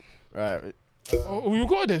Right. Oh, you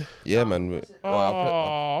got it then? Yeah, man.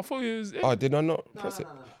 I thought it was. Oh, did I not press it?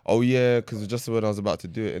 Oh, yeah, because just when I was about to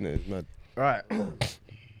do it, innit? It's mad. Right.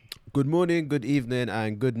 Good morning, good evening,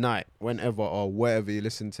 and good night, whenever or wherever you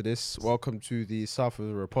listen to this. Welcome to the South of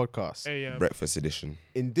the Road podcast. Hey, Breakfast edition.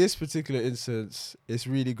 In this particular instance, it's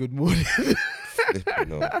really good morning. Flipping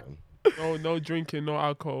no, man. no drinking, no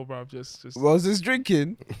alcohol, bro. Just. What was this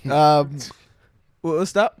drinking? What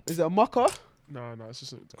was that? Is it a mocha? No, it's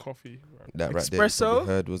just coffee. Right. That right Espresso, there, you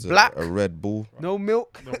probably heard was black. a Red Bull. No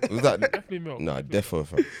milk? No, Was that? definitely milk. Nah, definitely defo,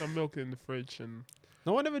 fam. some milk in the fridge and.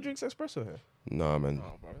 No one ever drinks espresso here. Nah, man.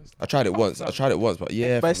 Oh, bro, I tried it once, but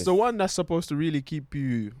yeah. But fam, it's the one that's supposed to really keep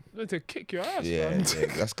you... to kick your ass, Yeah, man.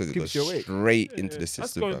 that's because it Keeps goes you awake. straight into Yeah, the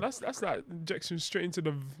system, fam. that's like injection straight into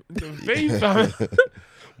the vein, fam.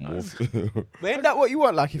 But ain't that what you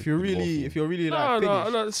want? Like, if you're really No,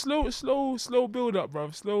 like finished? slow build up, bro.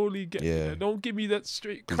 Slowly get there. Don't give me that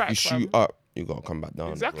straight 'Cause crack, if you fam. shoot up, you gotta come back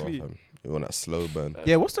down. Exactly. As well, fam. You want that slow burn.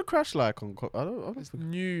 Yeah, what's the crash like on... I don't It's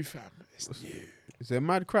new, fam. It's new. Is it a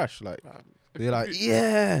mad crash? Like, Fam. they're like,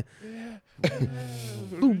 yeah.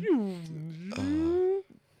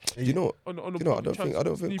 You know, On the I don't public think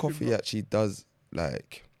transport, sleeping, coffee bro. actually does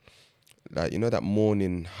like you know that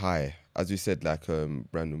morning high. As we said, like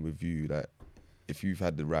Brandon with you, like if you've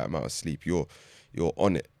had the right amount of sleep, you're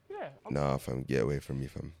on it. Yeah. Nah, fam, get away from me,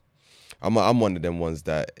 fam. I'm one of them ones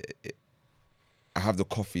that I have the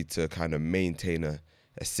coffee to kind of maintain a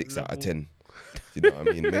 6 out of Level. 10. You know what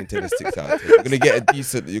I mean? Maintain a 6 out of 10. You're gonna get a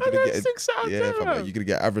decent. You're gonna get a 6 out of 10, fam. man. Like, you're gonna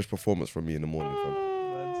get average performance from me in the morning, fam.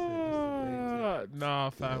 Nah,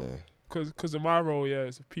 fam. Yeah. Cause of my role, yeah,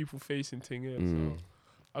 it's a people facing thing, yeah. Mm. So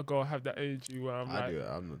I gotta have that energy where I'm I like, do it.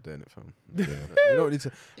 I'm not doing it, fam. Yeah. You don't need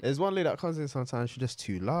to. There's one lady that comes in sometimes. She's just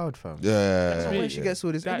too loud, fam. Yeah. That's me. when she gets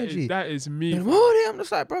all this that energy. is me. Good fam. morning. I'm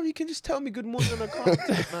just like, bro, you can just tell me good morning and I can't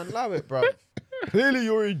take it, man. Allow it, bro. Clearly,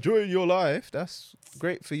 you're enjoying your life. That's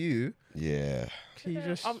great for you. Yeah. Can you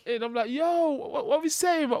just? I'm like, yo, what are we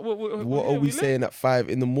saying? What What are we saying at 5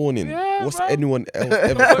 in the morning? Yeah, What's bro. anyone else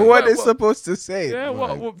ever? what Yeah, is supposed to say? Yeah,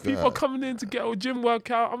 My what people God. coming in to get a gym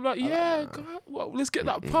workout. I'm like, yeah, let's get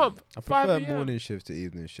that pump. I 5 prefer p.m. morning shift to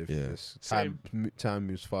evening shift. Yeah. because Same. time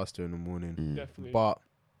moves faster in the morning. Mm. Definitely. But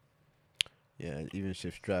yeah, even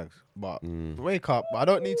shift drags. But Mm. wake up. I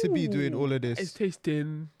don't need to be doing all of It's this.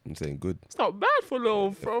 tasting. I'm saying good. It's not bad for a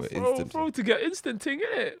little for instant. throw to get instant thing,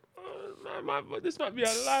 innit? This might be a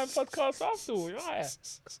live podcast after all, yeah.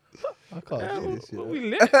 I can't Yeah, do this. You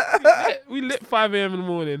know? we lit 5 a.m. in the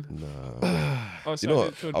morning. Nah. Oh, You know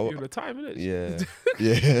what? Told you the time, innit? Yeah.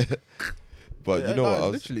 Yeah. But you know what? I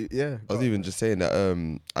was literally, yeah. I was even just saying that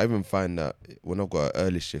I even find that when I've got an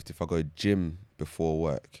early shift, if I go gym before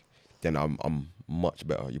work, then I'm much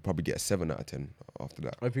better. You probably get a 7 out of 10 after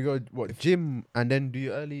that. If you go gym and then do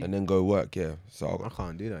you early, And then go work, yeah. So I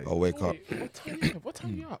can't do that. I'll wake up. Wait, what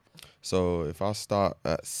time you up? So if I start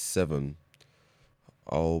at 7,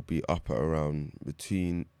 I'll be up at around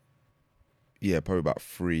between, probably about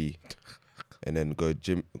 3, and then go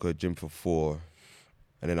gym for 4,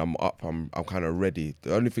 and then I'm up. I'm kind of ready.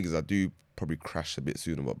 The only thing is I do probably crash a bit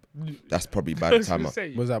sooner, but that's probably by the time.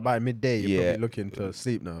 Was that by midday? You're Yeah. probably looking to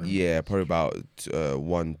sleep now. Yeah, probably about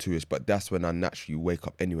 1, 2ish. But that's when I naturally wake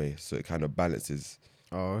up anyway, so it kind of balances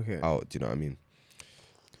Oh, okay. out. Do you know what I mean?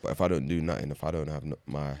 But if I don't do nothing, if I don't have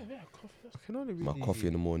my I can only my really coffee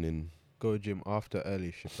in the morning, go gym after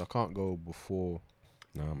early shifts. I can't go before.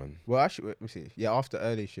 nah, man. Well, actually, let me see. Yeah, after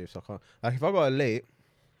early shifts, I can't. Like, if I go late,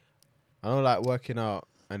 I don't like working out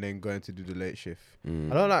and then going to do the late shift.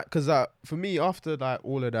 Mm. I don't like, because for me, after like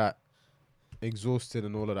all of that, exhausted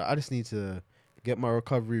and all of that, I just need to get my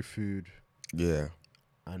recovery food Yeah.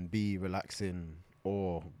 and be relaxing.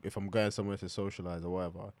 Or if I'm going somewhere to socialize or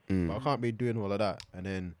whatever. Mm. But I can't be doing all of that. And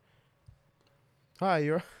then, hi,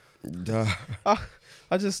 you're. Duh.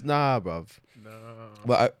 I just, nah, bruv. No.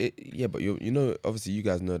 But but you know, obviously you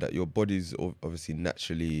guys know that your body's obviously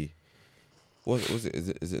naturally. What was it? Is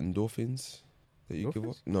it endorphins that you give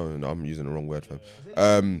off? Endorphins? No, I'm using the wrong word, fam.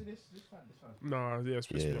 Nah, yeah, it's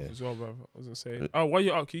pissed me Yeah. off as well, bro. I was gonna say. Oh, while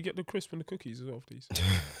you're out, can you get the crisp and the cookies as well, please?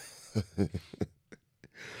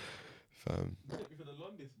 Fam.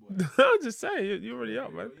 I'm just saying, you're already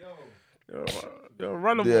up, man. You're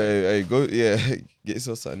run Yeah, away. hey, go. Yeah, get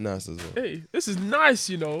yourself something nice as well. Hey, this is nice,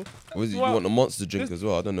 you know. Was it, you Well, want a monster drink as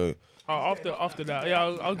well? I don't know. After that, yeah,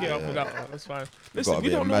 I'll get up with that one. That's fine. Listen, gotta we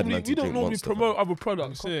be a don't madman normally to we don't drink normally Monster, promote other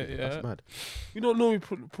products, yeah. That's mad. We don't normally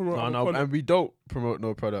promote No, other no, products. and we don't promote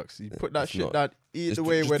no products. You put that It's shit not. down, eat Just, the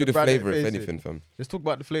way just where do the the brand flavor, if facing. anything, fam. Let's talk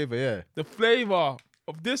about the flavor, yeah. The flavor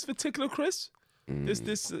of this particular crisp, Mm.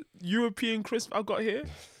 this European crisp I got here,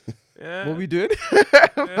 Yeah. What we doing?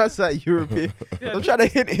 That's like European. Yeah, I'm trying to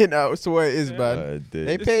hint out as to what it is, Yeah. man.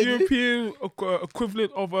 They this pay you? European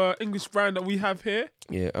equivalent of a English brand that we have here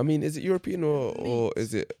Yeah, I mean, is it European or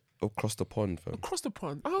is it across the pond, fam? across the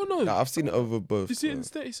pond. I don't know. Nah, I've seen it over both. you see it in the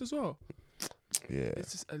so, States as well. yeah,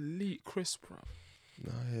 It's just elite crisp, bro.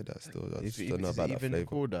 no, I hear that still. I Is just it, don't know is about it that even flavor.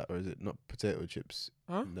 called that, or is it not potato chips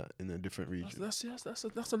Huh? in a different region? That's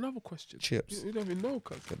another question. Chips. You don't even know,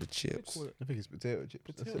 cuz. Got the chips. Call it. I think it's potato chips.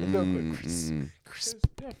 That's Potato. it. They'll call it crisp. Mm.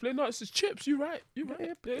 Yeah, play nuts is chips. You right. You right. Yeah,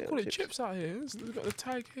 they potato call it chips. chips out here. We've got the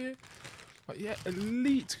tag here. But yeah,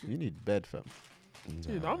 elite. You need bed, fam.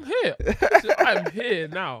 Dude, I'm here. I'm here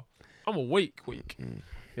now. I'm awake.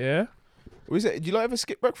 Yeah. What is it? Do you like ever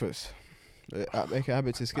skip breakfast? Make a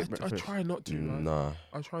habit to skip I breakfast. try not to, man. Nah.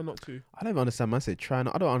 I try not to. I don't even understand. Man, say try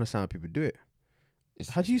not. I don't understand how people do it. It's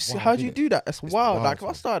How do you wild, how do you innit? do that? That's It's wild. wild, Like if I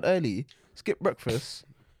fam. start early, skip breakfast.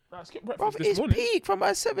 Nah, skip Bruv, breakfast this it's morning. peak from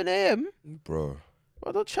like 7 a.m. Bro.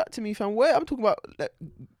 Well, don't chat to me, fam. Where I'm talking about, like,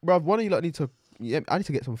 bruv, one of you lot need to. Yeah, I need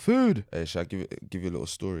to get some food. Hey, should I give you a little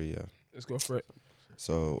story? Yeah. Let's go for it.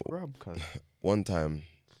 So Bruv, cuz. one time,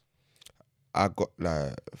 I got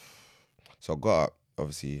I got up,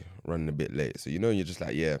 obviously running a bit late. So you're just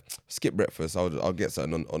like, yeah, skip breakfast. I'll get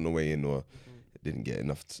something on the way in, or didn't get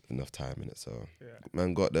enough time in it. So Yeah.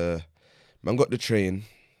 man got the train,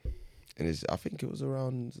 and I think it was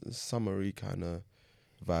around summery kind of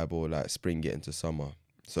vibe, or like spring getting to summer.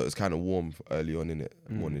 So it's kind of warm early on in it,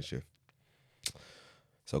 morning shift.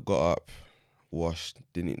 So I got up, washed,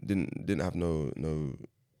 didn't have no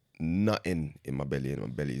nothing in my belly, and my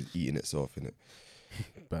belly is eating itself in it.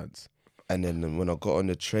 Bands. And then when I got on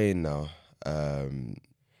the train now, the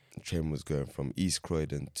train was going from East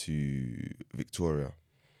Croydon to Victoria.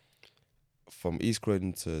 From East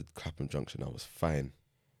Croydon to Clapham Junction, I was fine.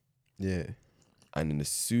 Yeah. And then as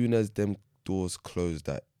soon as them doors closed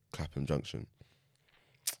at Clapham Junction,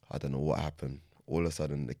 I don't know what happened. All of a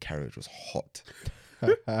sudden, the carriage was hot.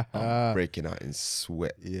 I'm breaking out in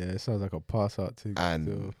sweat. Yeah, it sounds like a pass out thing.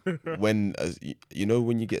 And when,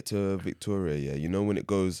 when you get to Victoria, when it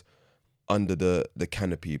goes under the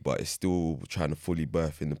canopy, but it's still trying to fully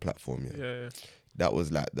birth in the platform, Yeah. that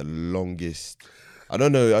was like the longest. I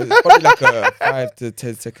don't know. It's probably like a 5 to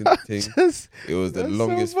 10 second thing. It was the that's so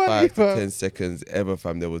longest funny, 5 to fam. 10 seconds ever,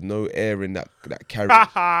 fam. There was no air in that carriage.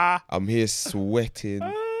 I'm here sweating,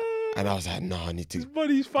 and I was like, "No, I need to." His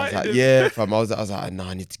body's I was fighting. like, him. "Yeah, fam." I was like, "No,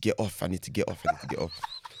 I need to get off. I need to get off.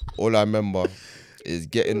 All I remember is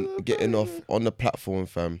getting off on the platform,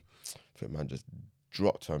 fam. I think man just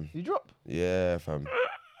dropped, fam. You drop. Yeah, fam.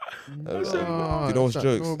 Oh, you know what's it's that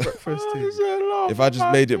jokes? no breakfast thing. If I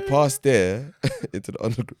just made it past there into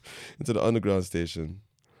the underground station,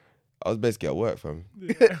 I was basically at work, fam.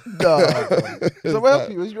 Nah. So where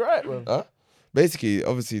else was you right, man? Huh? Basically,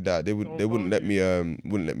 obviously that they wouldn't let me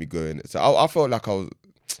go in it. So I felt like I was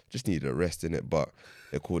just needed a rest in it, but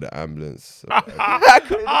they called the ambulance.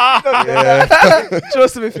 Yeah.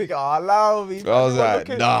 Just to be thinking, allow me. I was like,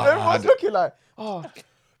 nah. Everyone's looking like, oh,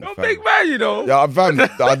 You're a big man, you know. Yeah, fam.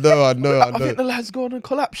 I know. I think the lad's going to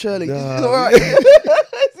collapse, Shirley. Nah. He's alright.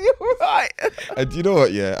 He's alright. And you know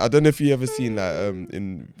what? Yeah, I don't know if you ever seen like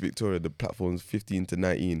in Victoria, the platforms 15 to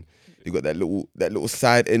 19. You got that little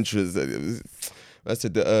side entrance. I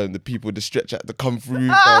said the people, the stretch had to come through.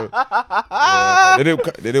 Fam. Yeah, fam. They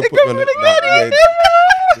didn't put me on it.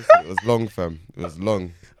 Listen, it was long, fam. It was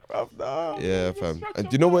long. Yeah, fam. And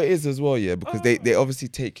do you know what it is as well? Yeah, because they obviously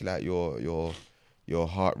take like your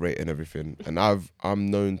heart rate and everything. And I'm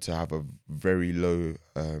known to have a very low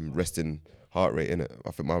resting heart rate in it.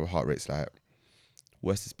 I think my heart rate's like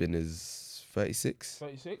worst it's been is 36.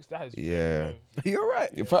 36. That is. Yeah. You're right.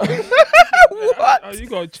 What? Oh, you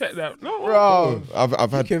gotta check that. No, Bro.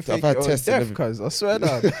 I've had tests and everything. Cuz I swear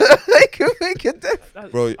down. They can make it deaf.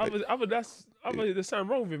 That's, Bro, either there's something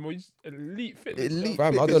wrong with him or he's elite fitness. Elite. Fam,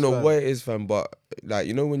 I fitness, don't know fam. what it is, fam, but like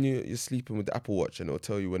when you're sleeping with the Apple Watch and it'll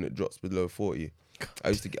tell you when it drops below 40. I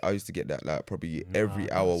used to get that like probably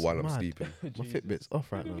every hour that's while I'm mad. sleeping. My Fitbit's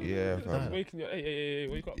off right now. Yeah, That's fam. waking you. Hey,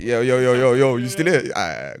 wake up. Yo, you still here?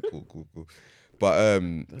 Alright, cool. But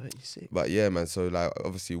 36. but yeah, man. So like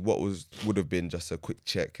obviously what would have been just a quick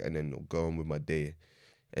check and then go on with my day,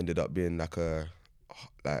 ended up being like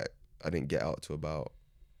I didn't get out to about.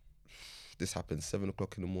 This happened 7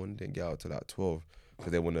 o'clock in the morning. Didn't get out till like 12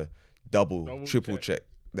 because they want to double, triple check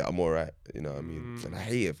that I'm alright. You know what I mean? And I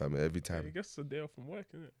hate it, fam. Every I time. guess it's a day off from work,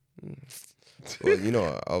 isn't it? Well, you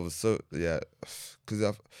know, I was so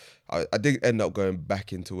because I did end up going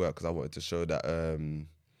back into work because I wanted to show that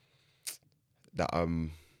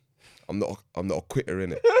I I'm not a quitter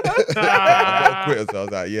in it. I'm not a quitter, so I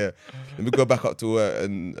was like, yeah, let me go back up to work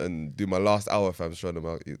and do my last hour, fam. Showing them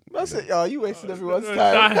out. That's it. Yo, you wasted everyone's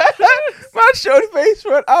time. Man showed face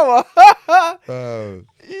for an hour.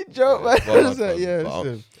 You joke, man.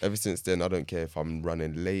 Listen. Ever since then, I don't care if I'm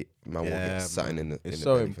running late. Man, will get something in the. It's in the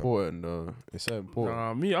so belly, fam. important, though. It's so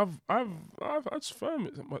important. Me, I've just firm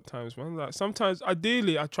it at times, man. Like sometimes,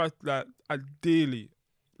 ideally, I try to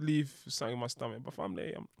leave something in my stomach, but if I'm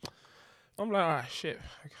late, I'm like, ah, shit.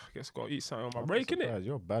 I guess I gotta eat something on my break, innit?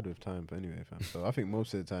 You're bad with time, anyway, fam. So I think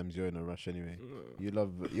most of the times you're in a rush anyway. You're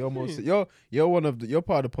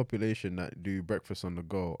part of the population that do breakfast on the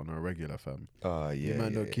go on a regular, fam. Yeah.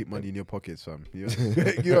 Man, don't keep money in your pockets, fam. You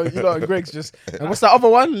know, Greg's just. And what's that other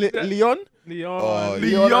one? Leon. Oh,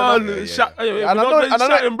 Leon. yeah. And I know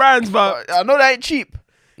shouting brands, but I know that ain't cheap.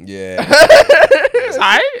 Yeah. it's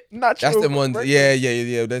aight. Natural. That's the ones. Yeah.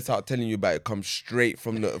 They start telling you about it. Comes straight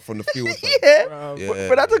from the field. fam. Yeah.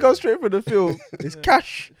 For that to go straight from the field, it's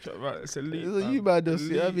cash. It's elite. So you man just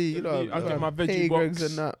see, I mean, you know, I get my veggie box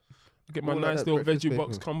and that. I get my all like nice that little breakfast veggie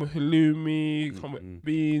box. bacon. Come with halloumi, come with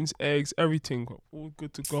beans, eggs, everything. All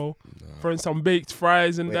good to go. Throw in some baked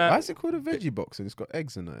fries and Wait, that. why is it called a veggie box and it's got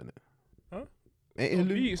eggs in it? Huh? Ain't it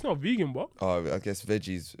halloumi? It's not vegan, box. I guess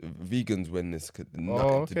vegans when this could.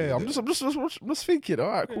 Oh, okay. I'm just thinking. All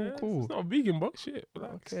right, Yeah, cool. It's not a vegan box, shit.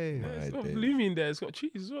 Relax. Okay. Yeah, it's got Right, halloumi in there. It's got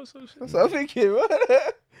cheese as well. So shit. That's what I'm thinking.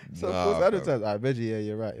 So of course, fam. advertise. Veggie. Yeah,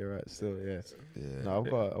 you're right. Still, yeah. Yeah. No,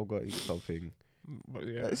 I've got to eat something. But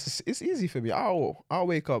yeah. It's easy for me. I'll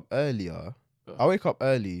wake up earlier. I wake up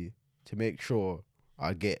early to make sure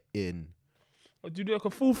I get in. Or do you do like a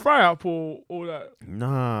full fry up or that?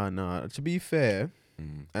 Nah. To be fair,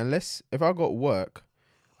 unless if I got work,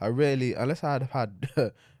 unless I had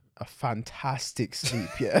a fantastic sleep.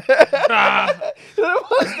 Yeah.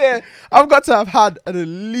 I've got to have had an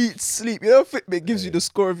elite sleep. You know, Fitbit gives you the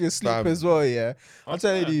score of your sleep as well. Yeah, I'm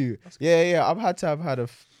telling you. Yeah. I've had to have had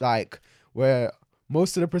where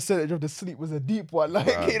most of the percentage of the sleep was a deep one. Like,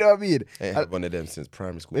 you know what I mean? I ain't had one of them since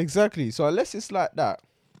primary school. Exactly. So unless it's like that,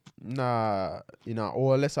 nah, you know,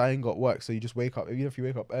 or unless I ain't got work, so you just wake up. Even if you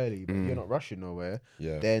wake up early, but you're not rushing nowhere,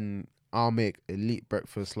 then I'll make elite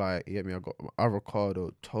breakfast. Like, you get me? I got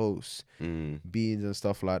avocado, toast, beans and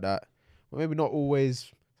stuff like that. Well, maybe not always.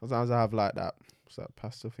 Sometimes I have like that. What's that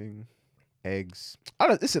pasta thing? Eggs.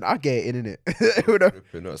 I get it in it.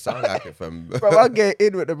 Not sound like it, fam. Bro, I get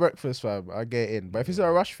in with the breakfast, fam. I get in. But if it's a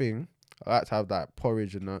rush thing, I like to have that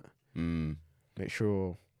porridge and that. Make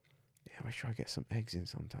sure I get some eggs in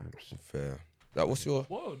sometimes. Fair. Like, what's your?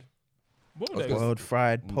 Boiled,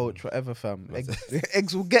 fried, poached, whatever, fam.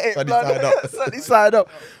 Eggs will get it. Sunny side up. Sunny side up.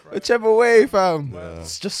 Whichever way, fam.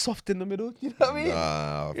 It's just soft in the middle. You know what I mean?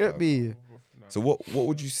 Nah, You get me? So what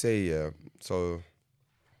would you say? Yeah. So,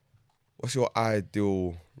 what's your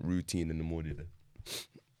ideal routine in the morning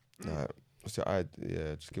then? What's your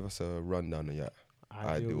yeah? Just give us a rundown of your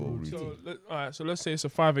ideal routine. So let's say it's a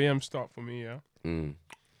 5 a.m. start for me. Yeah.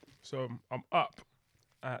 So I'm up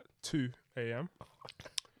at 2 a.m.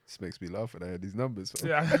 This makes me laugh when I hear these numbers. Fam.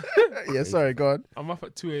 Yeah. Yeah, sorry, go on. I'm up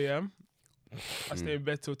at 2 a.m. I stay in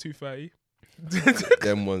bed till 2:30.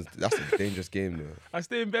 Them ones. That's a dangerous game though. I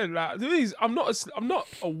stay in bed. Like the thing is, I'm not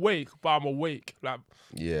awake, but I'm awake. Like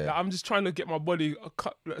I'm just trying to get my body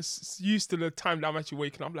used to the time that I'm actually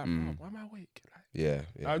waking up. I'm like, why am I awake? Like, Yeah.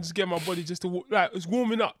 I'm just getting my body just to it's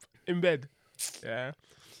warming up in bed. Yeah.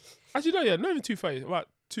 Actually, no, not even 2:30. About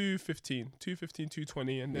 2:15,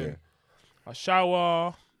 2:20, and then I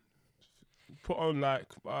shower, put on like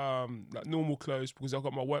normal clothes because I've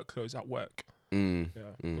got my work clothes at work. Yeah.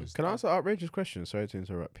 Can I ask an outrageous question? Sorry to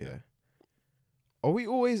interrupt here. Are we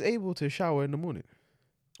always able to shower in the morning?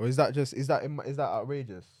 Or is that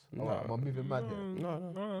outrageous? No. Am I moving mad here?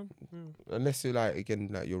 No. Unless you're like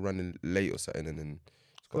you're running late or something, and then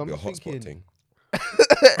it's got to be a hotspot thing.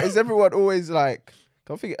 Is everyone always like?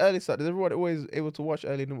 I'm thinking early start. Is everyone always able to watch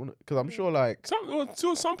early in the morning? Because I'm sure like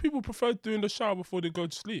some people prefer doing the shower before they go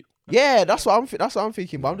to sleep. Yeah, that's what I'm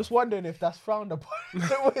thinking. But I'm just wondering if that's frowned upon.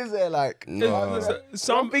 What is there like? No. I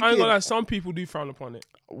ain't gonna lie, some people do frown upon it.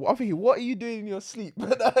 I'm thinking, what are you doing in your sleep? No,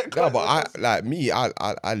 but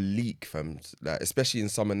I leak, fam. Like, especially in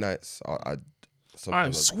summer nights.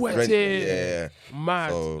 I'm sweating. Yeah.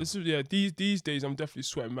 Mad. So, These days I'm definitely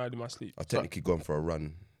sweating mad in my sleep. I've technically gone for a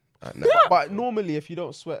run at night. But normally, if you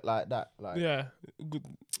don't sweat like that, like good.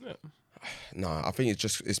 Yeah. Nah, I think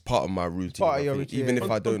it's part of my routine. Part of your routine. Even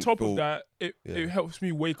if I don't on top feel, of that, it helps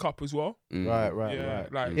me wake up as well. Right. Yeah,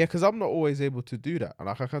 like because I'm not always able to do that. And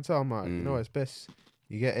like I can tell, I'm like, you know, it's best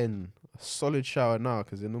you get in a solid shower now,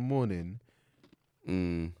 because in the morning,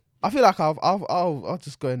 I feel like I'll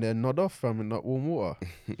just go in there and nod off fam and not warm water.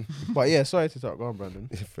 But yeah, sorry to talk. Go on, Brandon.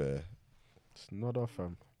 Fair. Just nod off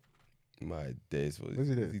fam. My days. What What's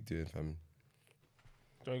is he he doing, fam?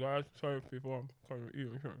 Sorry guys, sorry people, I'm coming with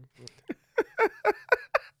you.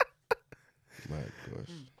 My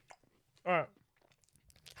gosh. Alright.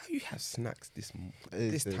 How you have snacks this time?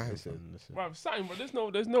 Listen. Right, something, but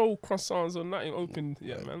there's no croissants or nothing open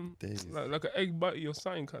yet, My man. days. Like an egg butty or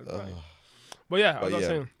something kind of Ugh. thing. But yeah, But as I was yeah,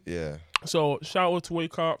 saying. yeah. So shower to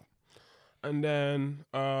wake up, and then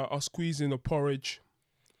I'll squeeze in the porridge,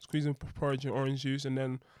 and orange juice, and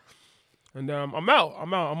then I'm out.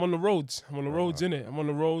 I'm on the roads. I'm on the roads, innit? I'm on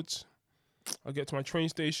the roads. I get to my train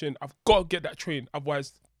station. I've got to get that train,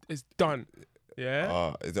 otherwise it's done.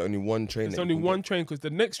 Yeah. Is there only one train? There's that only you can one train because the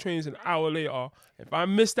next train is an hour later. If I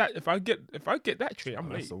miss that, if I get that train, I'm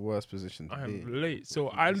That's late. the worst position to I be. am late. So You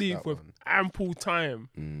I missed leave that with one. ample time.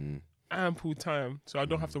 get? Ample time. So I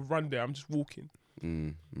don't have to run there. I'm just walking.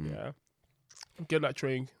 Yeah. Get that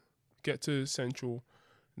train, get to Central,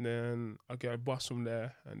 and then I get a bus from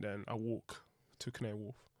there, and then I walk to Canary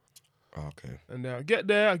Wharf. Okay. And then I get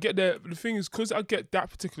there. The thing is, because I get that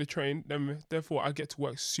particular train, then therefore I get to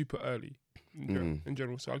work super early in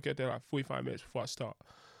general. So I get there like 45 minutes before I start.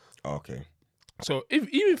 Okay. So even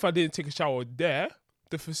if I didn't take a shower there,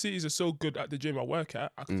 the facilities are so good at the gym I work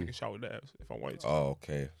at, I can take a shower there if I wanted to. Oh,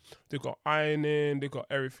 okay. They got ironing, they got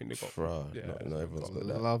everything. They got Bruh, yeah, not everyone's got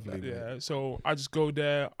that. Lovely. mate. yeah. So I just go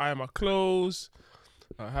there, iron my clothes,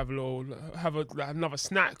 have another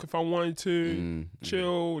snack if I wanted to,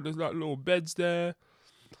 chill. There's like little beds there.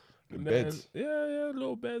 And then- Beds? Yeah,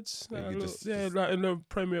 little beds. Yeah, you just- Like in the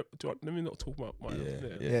Premier. Let me not talk about my.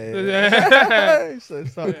 Yeah. So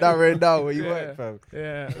start narrowing down where you Yeah. work, fam.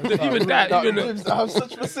 Yeah. Even gyms that have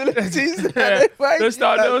such facilities. Yeah. Like, They'll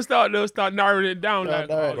start narrowing it down. Yeah, like,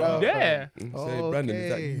 narrow it down, yeah. Say, Brandon, is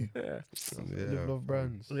that you? Yeah. Live love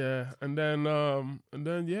brands. Yeah, and then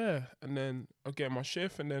I'll get my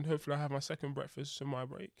shift, and then hopefully I have my second breakfast on my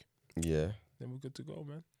break. Yeah. Then we're good to go,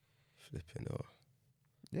 man. Flipping out.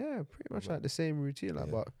 Yeah, pretty much like the same routine. Like,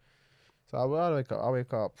 Yeah. but so I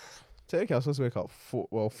wake up. Technically, I'm supposed to wake up 4.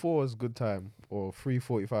 Well, 4 is good time, or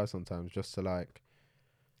 3:45 sometimes, just to like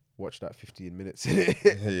watch that 15 minutes.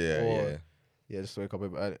 Yeah. Yeah, just wake up a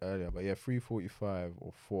bit earlier. But yeah, 3:45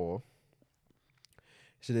 or 4.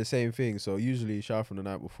 It's the same thing. So usually shower from the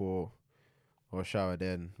night before, or shower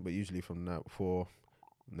then. But usually from the night before,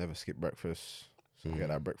 never skip breakfast. So get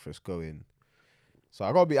that breakfast going. So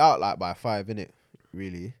I gotta be out like by 5, innit?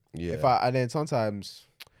 Really. Yeah. And then sometimes,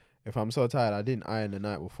 if I'm so tired, I didn't iron the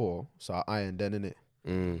night before, so I iron then,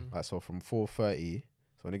 innit? Like, so from 4:30. So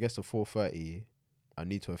when it gets to 4:30, I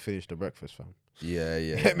need to have finished the breakfast, fam. Yeah.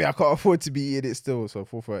 Get me? I can't afford to be eating it still. So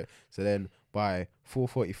 4:30. So then by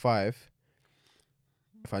 4:45,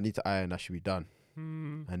 if I need to iron, I should be done.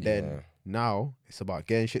 And then now it's about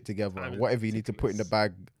getting shit together. Time is Whatever you need to put in the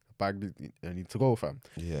bag I need to go, fam.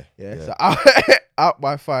 Yeah. So out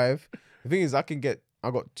by 5. The thing is, I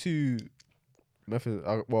got 2 methods.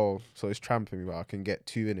 So it's tramping me, but I can get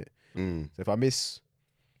 2 in it. So if I miss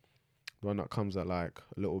the one that comes at like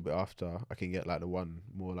a little bit after, I can get like the one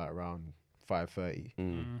more like around 5:30.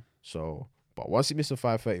 So, but once you miss the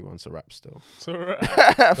 5:30 one, it's a wrap still. So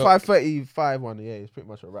 5:35 one, yeah, it's pretty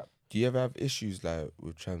much a wrap. Do you ever have issues like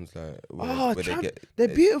with trams like They're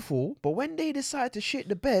beautiful, but when they decide to shit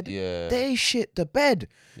the bed, they shit the bed.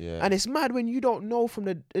 Yeah. And it's mad when you don't know from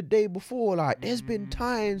the day before. Like, there's been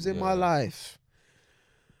times in my life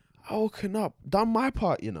I woken up, done my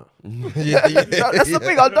part, you know. That's the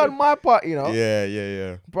thing, I've done my part, you know.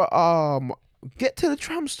 Yeah. But get to the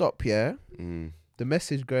tram stop, yeah. The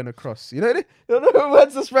message going across, you know the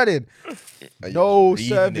words are spreading. No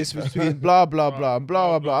service between blah blah blah and blah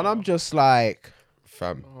blah blah, and I'm just like,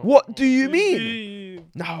 fam. what do you mean?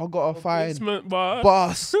 Now I gotta find Replacement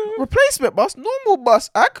bus, replacement bus, normal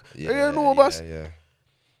bus, normal bus. Yeah.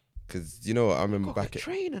 Because you know what, I remember Got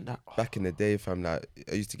train and that. back in the day, fam. Like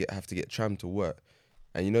I used to have to get tram to work,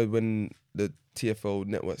 and you know when the TFL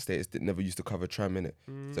network status never used to cover tram in it,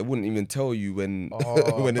 so it wouldn't even tell you when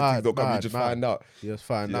when the things don't come. You just find out. You just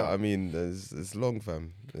find out. I mean, it's long,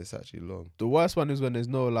 fam. It's actually long. The worst one is when there's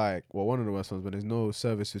no one of the worst ones when there's no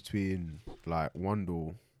service between like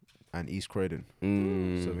Wandle and East Croydon.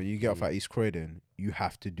 So when you get off at East Croydon, you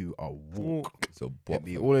have to do a walk. So Get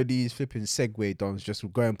me? All of these flipping Segway dons just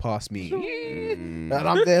going past me, and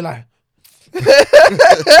I'm there like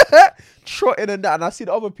trotting and that, and I see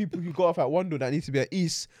the other people who got off at Wandle that need to be at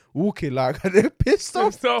East walking like they're pissed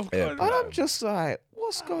off. Yeah, And I'm just like,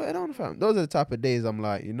 what's going on, fam? Those are the type of days I'm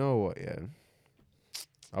like, you know what, yeah.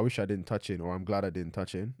 I wish I didn't touch it, or I'm glad I didn't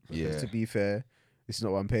touch it. Yeah. To be fair, This is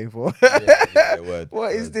not what I'm paying for. Word.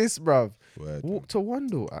 What is this, bruv? Word. Walk to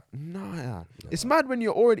Wandle. Nah. It's mad when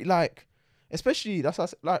you're already like, especially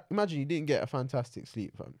like imagine you didn't get a fantastic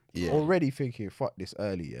sleep, fam. Yeah. Already thinking, fuck this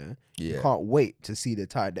early, yeah. Yeah. You can't wait to see the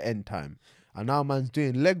end time. And now man's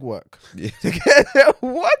doing leg work. Yeah. To get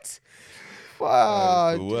what?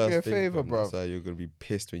 The Do me worst a thing, favor, fam. bro. That's why you're gonna be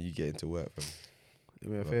pissed when you get into work, fam. Do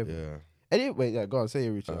me a But, favor. yeah. Anyway, yeah, go on, say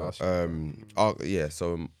your routine. Yeah.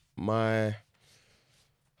 So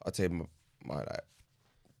I'd say my like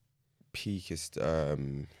peakest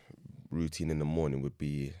routine in the morning would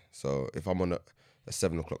be, so if I'm on a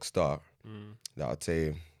 7 o'clock start, that I'd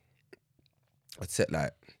say I'd set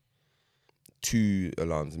like 2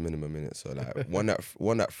 alarms minimum in it. So like one at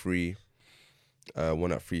 3,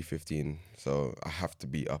 one at 3:15. So I have to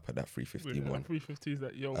be up at that 3:15 one. 3:50 is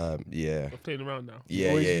that you're Yeah. playing around now. Yeah,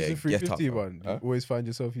 always yeah, use the Get up, 315 fam. one. Huh? You always find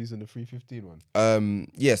yourself using the 315 one.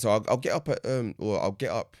 Yeah, so I'll get up at I'll get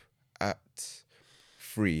up at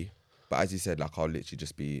 3, but as you said, like I'll literally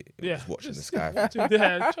just be just watching the sky.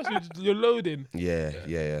 Yeah, trust me, you're loading. Yeah.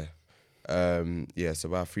 So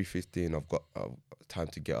about 3:15, I've got time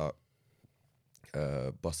to get up,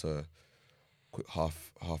 bust a quick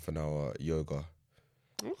half an hour yoga.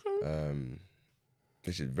 Okay.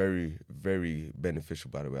 Which is very, very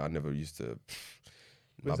beneficial, by the way. I never used to.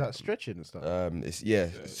 Was that stretching and stuff?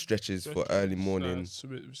 It's stretches for early morning. It's a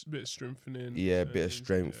bit strengthening. Yeah, a bit of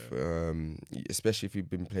strength. Yeah. Especially if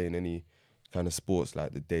you've been playing any kind of sports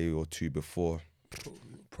like the day or two before.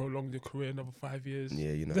 Prolong your career another 5 years.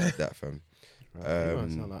 Yeah, you know like that, fam. You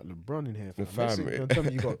don't sound like LeBron in here, fam. fam, Don't tell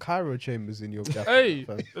me you got Cairo chambers in your gap. Hey,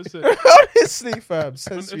 fam. that's it. Honestly, fam.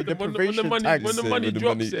 Sensory deprivation when the tags. money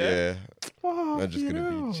drops, yeah. I'm just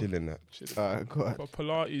gonna be chilling that. Go on. For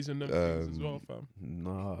Pilates and them things as well, fam.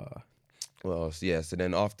 Nah. Well, so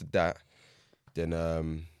then after that, then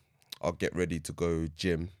I'll get ready to go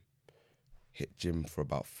gym. Hit gym for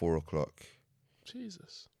about 4 o'clock.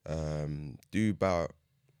 Jesus. Do about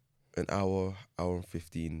an hour and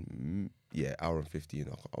 15. Yeah, hour and 15.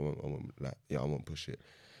 I won't push it.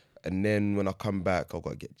 And then when I come back, I've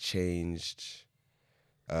got to get changed.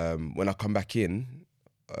 When I come back in,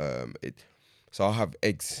 so I'll have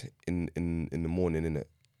eggs in the morning, innit?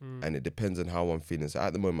 And it depends on how I'm feeling. So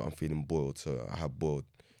at the moment, I'm feeling boiled, so I have boiled.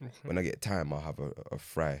 Okay. When I get time, I'll have a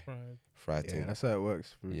fry Yeah, thing. that's how it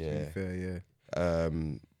works. To Yeah. be fair, yeah.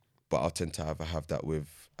 But I'll tend to have that with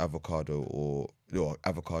avocado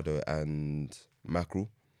avocado and mackerel.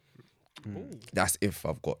 That's if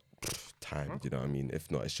I've got time, you know what I mean?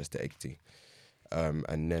 If not, it's just the egg tea.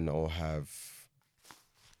 And then I'll have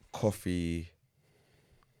coffee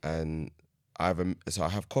and I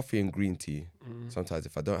have coffee and green tea. Sometimes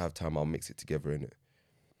if I don't have time, I'll mix it together in it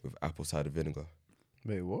with apple cider vinegar.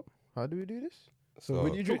 Wait, what? How do we do this? So So-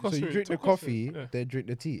 when you drink, Talk us you through drink it, the talk us through coffee, it, yeah. then drink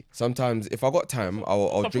the tea. Sometimes if I got time, I'll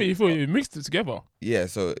I thought drink. you mixed it together. Yeah,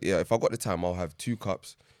 so yeah, if I got the time, I'll have 2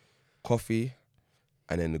 cups coffee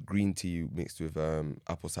and then the green tea mixed with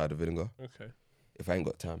apple cider vinegar. Okay. If I ain't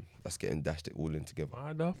got time, that's getting dashed it all in together.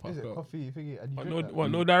 I know. Is it coffee thingy? And you No, drink that?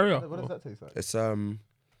 no diarrhea. What does that taste like? It's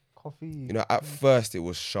Coffee. you know, at first it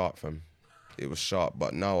was sharp, fam. It was sharp,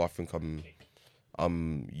 but now I think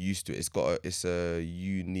I'm used to it. It's a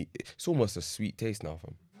unique. It's almost a sweet taste now,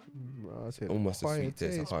 fam. I'd say Almost a quiet sweet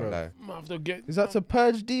taste. I can't bro. lie. I have to get. Is that to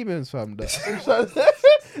purge demons, fam? The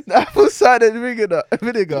apple cider vinegar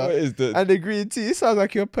and the green tea. It sounds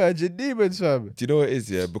like you're purging demons, fam. Do you know what it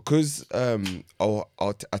is? Yeah, because I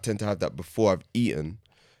tend to have that before I've eaten,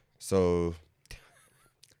 so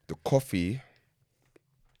the coffee.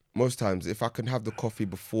 Most times, if I can have the coffee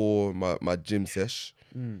before my gym sesh,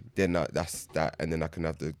 then that's that, and then I can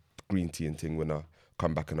have the green tea and thing when I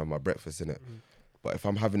come back and have my breakfast in it. But if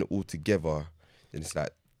I'm having it all together, then it's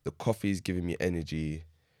like the coffee is giving me energy,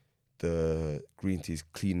 the green tea is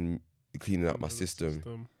cleaning up my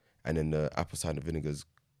system, and then the apple cider vinegar is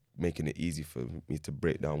making it easy for me to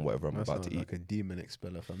break down whatever I'm about to eat. Like a demon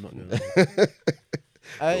expeller, if I'm not gonna.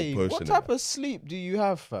 Hey, potion what in type of sleep do you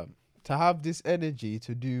have, fam? To have this energy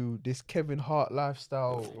to do this Kevin Hart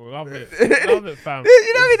lifestyle. Love it, fam. You know what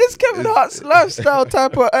I mean? This Kevin Hart's lifestyle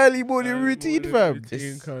type of early morning routine, fam.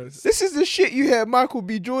 This is the shit you hear Michael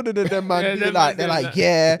B. Jordan and them man be like. They're like,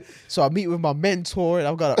 yeah. So I meet with my mentor, and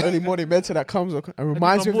I've got an early morning mentor that comes and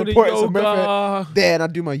reminds me of the importance of method. Then I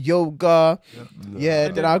do my yoga. Yeah.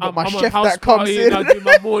 Then I got my chef that comes in. I do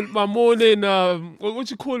my morning. What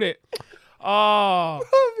you call it?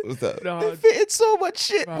 What's that? They fitted so much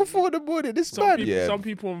shit before the morning. It's bad. Some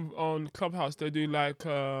people on Clubhouse, they do like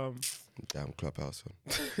Damn Clubhouse.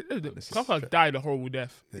 Clubhouse died a horrible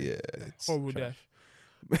death. Yeah. Horrible death.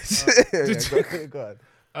 Go on.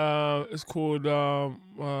 It's called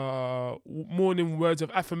Morning Words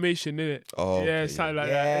of Affirmation, innit? Oh, Yeah, okay, something like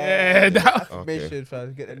Yeah, that. Yeah, that. affirmation,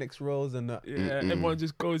 fam. Get the next rolls and that. Yeah, everyone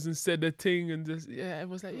just goes and said the thing and just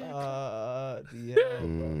everyone's like, yeah.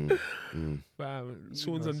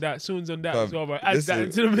 Soon's on that as well, but add that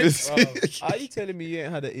into the mix. Are you telling me you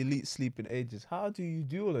ain't had an elite sleep in ages? How do you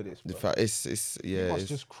do all of this, bro? In fact, it's You must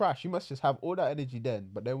just crash. You must just have all that energy then,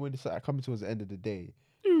 but then when it's like coming towards the end of the day,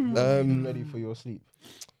 you ready for your sleep.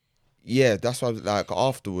 Yeah, that's why, like,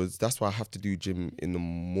 afterwards, that's why I have to do gym in the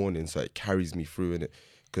morning so it carries me through, innit?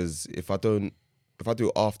 Because if I do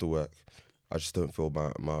it after work, I just don't feel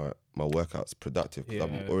my workouts productive because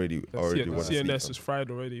I'm already want to sleep. CNS is fried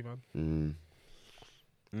already, man.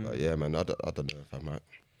 But yeah, man, I don't know if I might.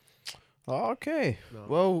 Okay. No.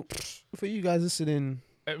 Well, for you guys listening,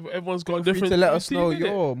 everyone's got free different. to let us know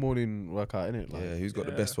your morning workout, innit? Like, who's got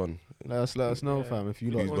the best one? Let us know, fam. If you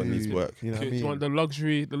who's lot needs work, you know what I mean? You want the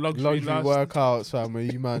luxury workouts, fam. Where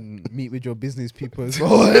you man meet with your business people as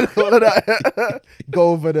well, and all of that. Go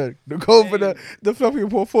over the fluffy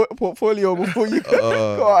portfolio before you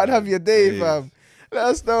go out and have your day, fam. Let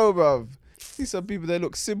us know, bruv. See some people they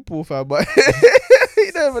look simple, fam, but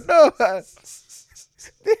you never know, fam.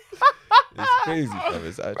 It's crazy, fam.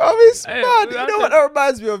 It's actually mad. You know what that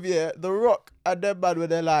reminds me of? Yeah, The Rock and them man when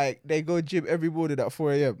they're like they go gym every morning at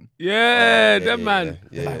 4 a.m. Yeah, them man.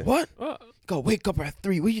 Like what? Gotta wake up at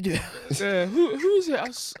 3. What you doing? Yeah, who's it?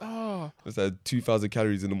 It's like 2,000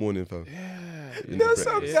 calories in the morning, fam. Yeah. You know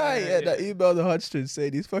some guy that emailed the Hodgson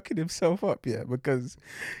saying he's fucking himself up, because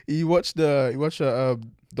he watched a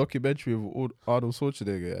documentary of Arnold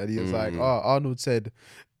Schwarzenegger and he was like, Arnold said.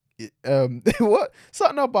 What?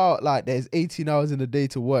 Something about like there's 18 hours in a day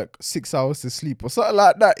to work, 6 hours to sleep, or something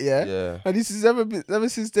like that. Yeah. And this is ever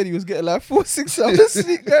since then he was getting like 4-6 hours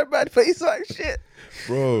sleep, going mad. But he's like, shit,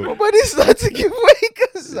 bro. But when he started to give way,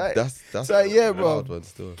 cause like that's like, yeah, bro. One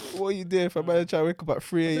still. What are you doing if I might try to wake up at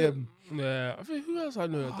 3 a.m? Yeah, I think who else I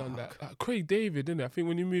know done that? Like Craig David, didn't it? I think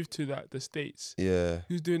when he moved to the States, he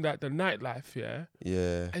was doing the nightlife,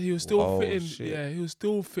 and he was still fitting. Shit. Yeah, he was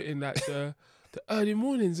still fitting like the early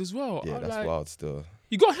mornings as well. Yeah, that's wild still.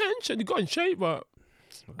 You got hench and you got in shape, but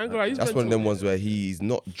that's one of them ones where he's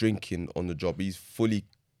not drinking on the job. He's fully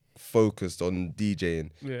focused on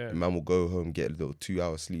DJing. Yeah. The man will go home, get a little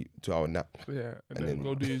 2-hour sleep, 2-hour nap. Yeah, and then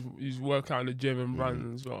go do his workout in the gym and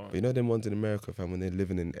run as well. But you know them ones in America, fam, when they're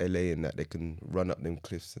living in LA and that, they can run up them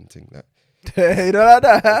cliffs and things like that. You know like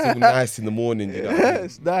that? It's all nice in the morning, you know.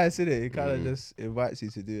 It's nice, isn't it? It kind of just invites you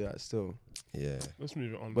to do that still. Yeah. Let's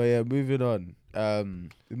move it on. But yeah, moving on.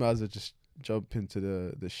 We might as well just jump into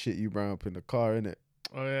the shit you brought up in the car, innit?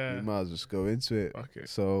 Oh yeah. We might as well just go into it. Okay.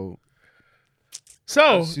 So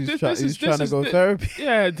he's trying to go therapy.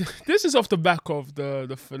 Yeah, this is off the back of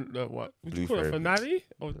the what? Would you Blue call it therapy. finale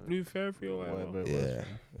or blue therapy or whatever? Yeah.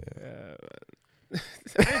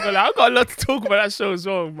 I've got a lot to talk about that show as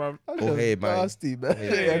well, man. Oh hey, man. Nasty, man.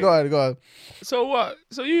 Yeah, go on. So what?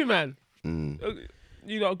 So you, man.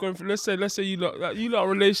 You lot going for, let's say you lot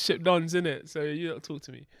relationship dons, innit? So you lot talk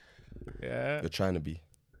to me. Yeah. You're trying to be.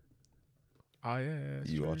 Oh yeah.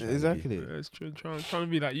 You are trying exactly. to be. It's true. Trying to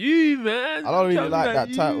be like you, man. I don't really like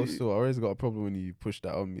that title still. I always got a problem when you push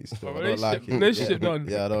that on me still. I don't like it. Relationship done.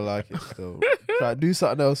 Yeah, I don't like it still. Try do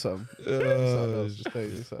something else, Sam. Just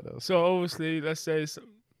do something else. So obviously, let's say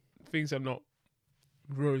things are not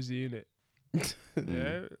rosy, innit?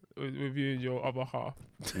 Yeah, with you and your other half.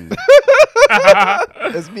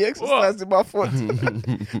 It's me exercising my foot.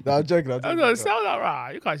 No, I'm joking. It sounds like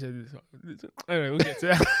right. You can't say this. Anyway, we'll get to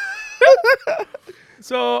that.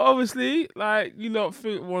 So obviously, like you lot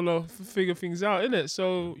want to figure things out, innit?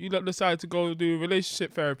 So you lot decide to go do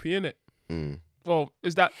relationship therapy, innit? Well,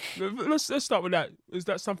 is that? Let's start with that. Is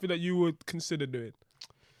that something that you would consider doing?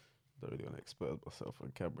 I don't really want to expose myself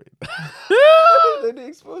on camera. Don't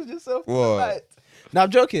expose yourself. What? No, I'm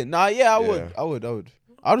joking. Nah, yeah, I would.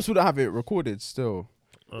 I just wouldn't have it recorded still.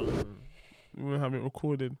 You wouldn't have it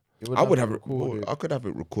recorded. I would have it recorded. I could have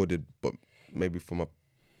it recorded, but maybe for my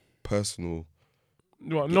personal.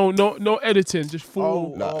 What? No editing, just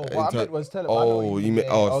full. What I meant was tell him.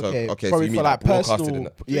 Okay. Probably So you mean for like personal.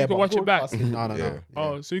 You can watch it back. No. Yeah.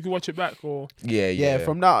 Oh, so you can watch it back or? Yeah.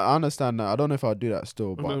 From that, I understand that. I don't know if I'd do that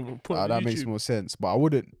still, but that makes more sense. But I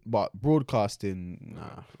wouldn't. But broadcasting,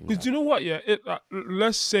 nah. Because you know what? Yeah,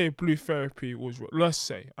 let's say blue therapy was real. Let's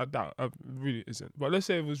say I doubt it really isn't, but let's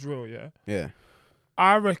say it was real. Yeah. Yeah.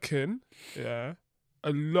 I reckon. Yeah.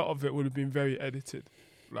 A lot of it would have been very edited.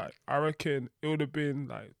 like I reckon it would have been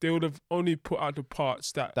like they would have only put out the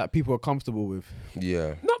parts that people are comfortable with.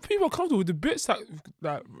 Yeah. not people are comfortable with, the bits that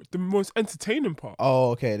the most entertaining part.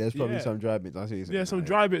 Oh, okay. There's probably Yeah. some dry bits. I see what you're saying. Yeah, some Nah,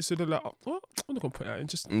 dry bits. So they're like, oh, what? I'm not gonna put that in.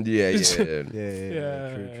 Just Yeah. Yeah.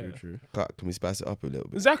 Yeah. True. Can we spice it up a little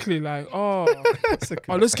bit? exactly like, oh, That's a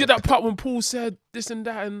oh, let's get that part when Paul said this and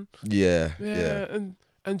that, and Yeah.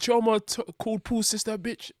 and Choma called Paul's sister a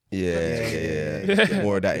bitch. Yeah. Get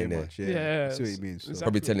more of that in there. much, yeah. Yeah, I see what you mean. So. exactly.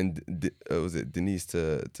 Probably telling, was it Denise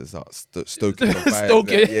to start stoking the fire?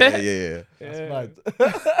 Stoke it. Yeah. Yeah.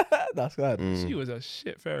 That's bad. She was a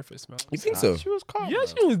shit therapist, man. You think so? She was calm. Yeah, man.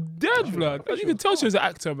 she was dead, blood. You can tell she was an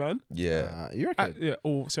actor, man. Yeah. You reckon? Yeah.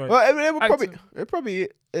 Oh, sorry. Well, I mean, Actor. it probably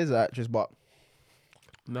is an actress, but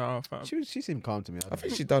Nah, fam. she seemed calm to me. I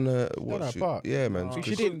think she done her Done her part. Yeah, man. Oh. she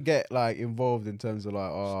 'Cause didn't get like involved in terms of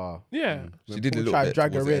like, Yeah. when She did a Paul little tried to bit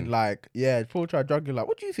drag her towards the in, end. like, Paul tried to drag her, like,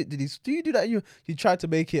 what do you think? Do you do that? He tried to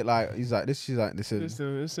make it like, he's like, she's like, listen,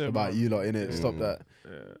 Listen, about man. you lot in it, stop that.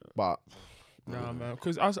 Yeah. But Nah, man.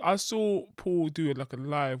 Because I saw Paul do like a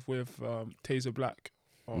live with Taser Black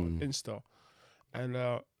on Insta, and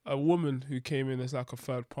a woman who came in as like a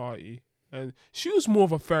third party, and she was more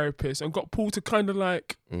of a therapist and got Paul to kind of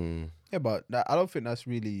like. yeah, but I don't think that's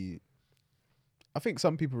really. I think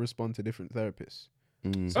some people respond to different therapists,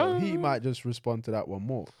 so he might just respond to that one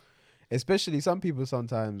more. Especially some people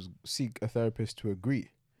sometimes seek a therapist to agree.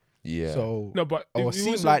 Yeah. So No, but or it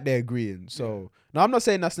seem wasn't- like they're agreeing. So now I'm not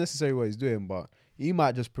saying that's necessarily what he's doing, but he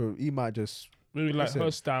might just maybe like listen.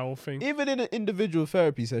 her style thing. even in an individual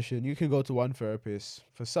therapy session, you can go to one therapist.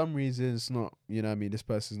 For some reason, it's not, you know what I mean, this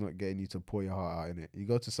person's not getting you to pour your heart out in it. You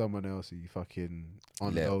go to someone else and you fucking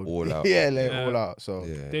Let it unload. all out. yeah, let it Yeah. all out. So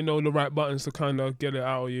Yeah. They know the right buttons to kind of get it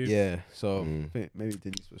out of you. yeah, so I think maybe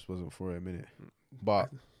Denise just wasn't for a minute.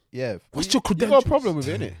 But yeah. What's you your got a credentials? problem with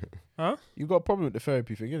it, innit? Huh? You got a problem with the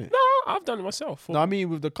therapy thing, innit? No, I've done it myself. No, I mean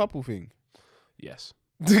with the couple thing. Yes.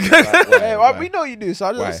 Yeah, Why? we know you do, so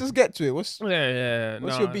let's just get to it. What's Yeah.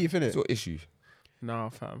 what's nah, your beef, innit? What's your issue? Nah,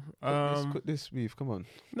 fam. Cut this beef, come on.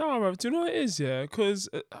 No, bro. Do you know what it is? Yeah, because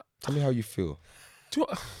Tell me how you feel. do you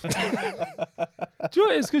know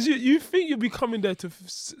what it is? Because you think you'll be coming there to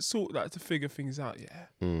sort like to figure things out, yeah.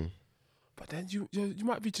 But then you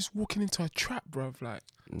might be just walking into a trap, bruv. Like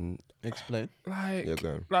Explain. Yeah, go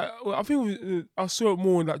on. well, I think I saw it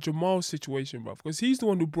more in like Jamal's situation, bruv, because he's the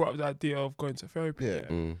one who brought up the idea of going to therapy.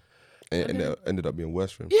 Yeah. And it ended up being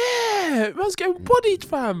worse for him. Yeah, man's getting bodied,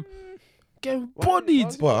 fam. Getting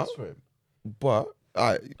bodied. But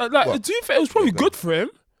I Like, what? do you think it was probably Yeah, go on. good for him?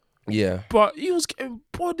 yeah. But he was getting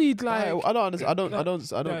bodied, like I don't understand. I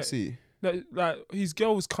don't like- see. like his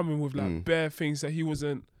girl was coming with like bare things that he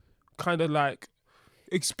wasn't kind of like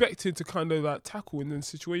expected to kind of like tackle in the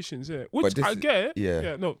situations, yeah. Which this I is- get.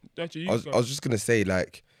 yeah. No, actually, I was just gonna say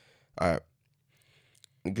like, I'm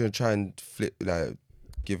gonna try and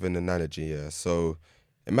give an analogy. Yeah. So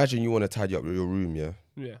imagine you want to tidy up your room. Yeah.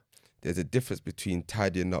 yeah. There's a difference between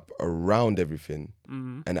tidying up around everything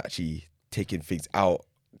and actually taking things out,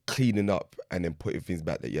 cleaning up, and then putting things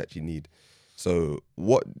back that you actually need. So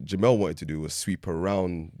what Jamel wanted to do was sweep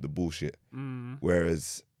around the bullshit,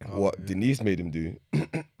 whereas what Denise made him do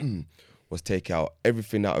was take out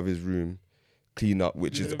everything out of his room, clean up,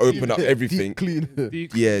 which is open up everything. Deep clean.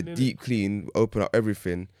 Deep Yeah, clean, innit? deep clean, open up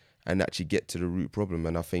everything, and actually get to the root problem.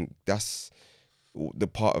 And I think that's the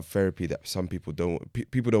part of therapy that some people don't.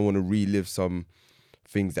 People don't want to relive some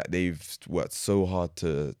things that they've worked so hard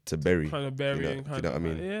to bury. Kind of burying, you know kind what I of.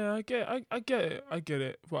 mean? Yeah, I get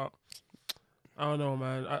it. But I don't know,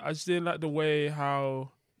 man. I just didn't like the way how.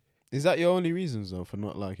 Is that your only reasons though for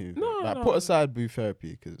not liking it? No, like no. put aside boo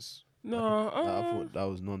therapy because No, I thought that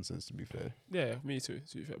was nonsense. To be fair, yeah, me too.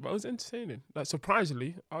 To be fair, but it was entertaining. Like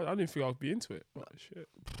surprisingly, I didn't think I'd be into it. But shit,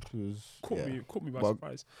 it was caught me by Well-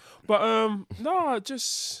 surprise. But no,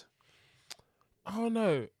 just I don't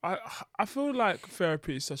know. I feel like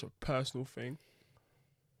therapy is such a personal thing.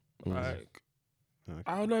 Like Okay.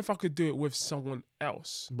 I don't know if I could do it with someone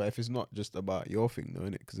else. But if it's not just about your thing, though,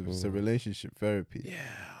 innit? Because if it's a relationship therapy,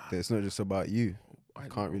 then it's not just about you. I You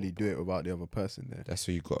can't really do it without the other person there. That's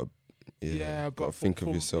where you gotta, Yeah, gotta but think for-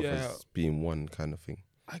 of yourself yeah. as being one kind of thing.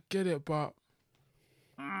 I get it, but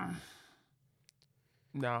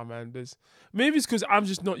nah, man. Maybe it's because I'm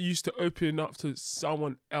just not used to opening up to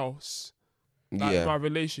someone else, like Yeah. my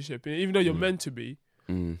relationship. And even though you're meant to be,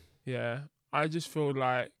 Mm. yeah, I just feel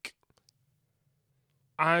like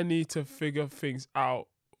I need to figure things out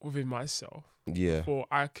within myself Yeah. before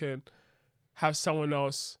I can have someone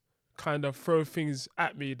else kind of throw things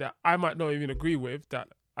at me that I might not even agree with that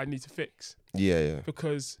I need to fix, Yeah.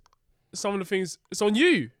 because some of the things it's on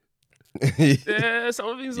you. Yeah, some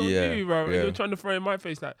of the things on Yeah, you, bro. And yeah. you're trying to throw in my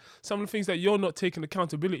face like some of the things that you're not taking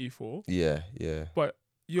accountability for, Yeah. but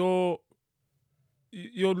you're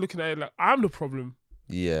looking at it like I'm the problem.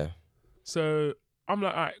 Yeah. So I'm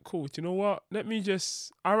like, all right, cool. Do you know what?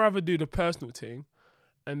 I'd rather do the personal thing,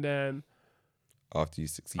 and then After you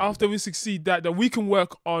succeed. after we succeed, that we can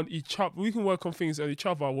work on each other. We can work on things on each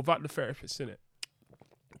other without the therapist in it.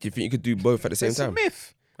 Do you think you could do both at the same It's a time?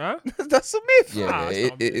 myth. Huh? That's a myth. Yeah. Nah, it's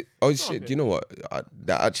not a myth. Oh It's not a shit! myth. Do you know what?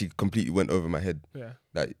 That actually completely went over my head. Yeah.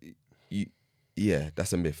 That you. Yeah,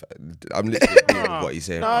 that's a myth. I'm literally agreeing with what he's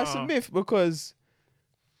saying. No, it's a myth because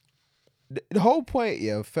the whole point,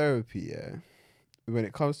 of therapy, when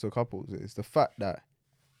it comes to couples, is the fact that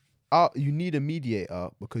you need a mediator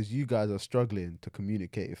because you guys are struggling to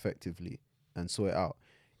communicate effectively and sort it out.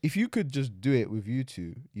 If you could just do it with you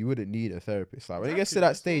two, you wouldn't need a therapist. Like when it gets to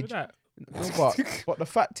that stage, no, but the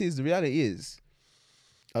fact is, the reality is,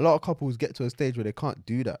 a lot of couples get to a stage where they can't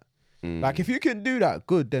do that. Like if you can do that,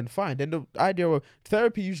 good, then fine. Then the idea of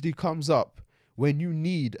therapy usually comes up when you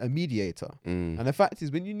need a mediator. And the fact is,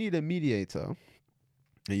 when you need a mediator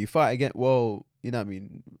and you fight against, well, you know what I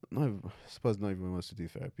mean? No, I suppose not everyone wants to do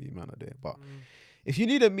therapy, man, or there. But if you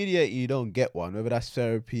need a mediator, you don't get one, whether that's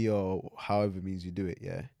therapy or however means you do it,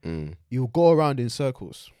 you'll go around in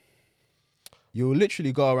circles. You'll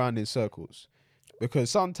literally go around in circles because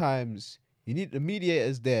sometimes you need the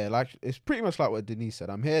mediators there. Like it's pretty much like what Denise said.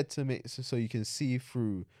 I'm here to make so you can see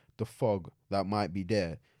through the fog that might be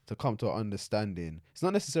there to come to an understanding. It's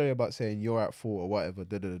not necessarily about saying you're at fault or whatever.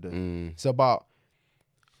 It's about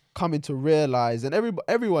coming to realize, and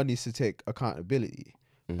everyone needs to take accountability.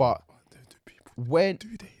 But when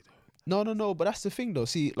no, but that's the thing though.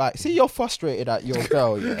 See, you're frustrated at your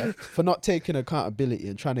girl, for not taking accountability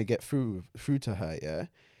and trying to get through to her,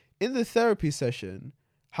 in the therapy session,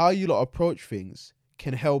 how you lot approach things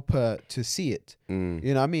can help her to see it. You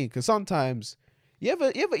know what I mean? Because sometimes you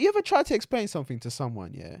ever try to explain something to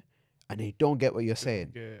someone, and they don't get what you're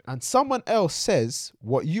saying, and someone else says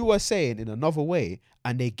what you are saying in another way,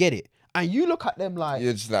 and they get it, and you look at them like,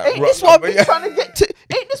 You're just like, ain't this what I've been trying to get to?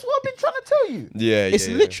 Ain't this what I've been trying to tell you? It's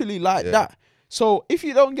literally like that. So if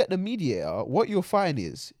you don't get the mediator, what you'll find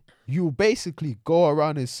is you basically go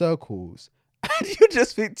around in circles, and you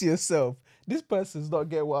just think to yourself, this person's not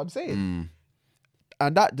getting what I'm saying.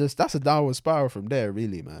 And that's a downward spiral from there,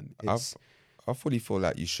 really, man. I fully feel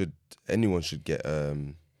like anyone should get,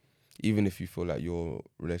 even if you feel like your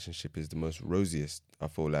relationship is the most rosiest, I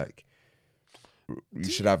feel like you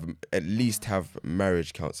should at least have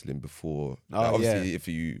marriage counselling before. Obviously, if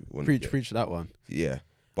you want to preach that one. Yeah.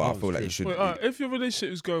 But I feel like you should. Wait, if your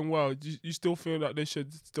relationship is going well, do you still feel like they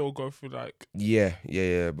should still go through like? Yeah.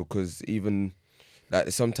 Because even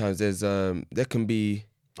like sometimes there can be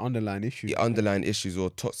underlying issues or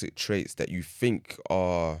toxic traits that you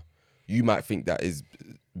might think that is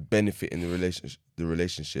benefiting the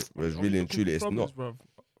relationship, whereas really and truly it's not. Bruv?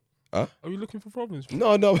 Huh? Are we looking for problems?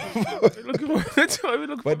 Bro? No.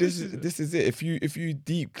 But this is it. If you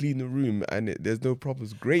deep clean the room and there's no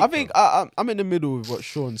problems, great. I think I'm in the middle with what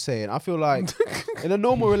Sean's saying. I feel like in a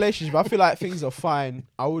normal relationship, I feel like things are fine.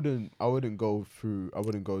 I wouldn't go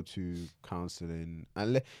to counselling,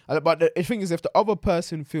 but the thing is, if the other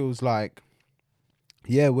person feels like,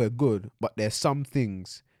 we're good, but there's some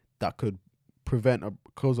things that could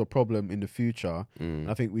cause a problem in the future,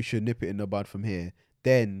 I think we should nip it in the bud from here.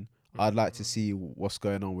 Then I'd like to see what's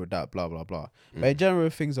going on with that, blah, blah, blah. But in general,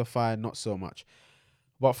 things are fine, not so much.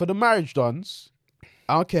 But for the marriage dons,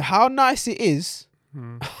 I don't care how nice it is.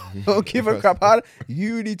 I don't give a crap.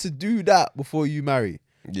 You need to do that before you marry.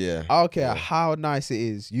 Yeah. I don't care how nice it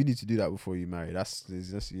is. You need to do that before you marry. That's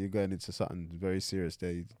you're going into something very serious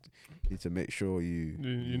there. You need to make sure you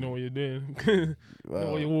know what you're doing.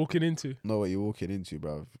 Know what you're walking into. Know what you're walking into,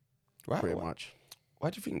 bruv. Pretty much. Why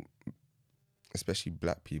do you think, especially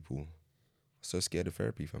black people, are so scared of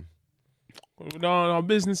therapy, fam? No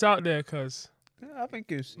business out there, cuz. I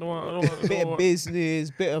think it's bit of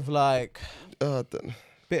business, bit of like,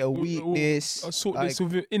 bit of weakness. I sort this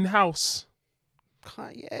with in-house.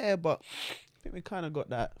 Yeah, but I think we kind of got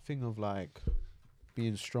that thing of like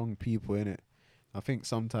being strong people, innit? I think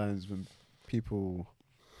sometimes when people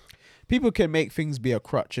can make things be a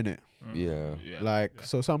crutch, innit? Yeah.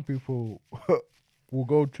 So some people will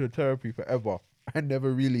go to therapy forever and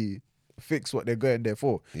never really fix what they're going there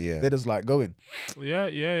for. Yeah. They're just like going.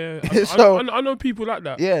 Yeah. So, I know people like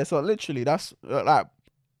that. Yeah, so literally that's like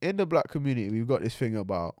in the black community, we've got this thing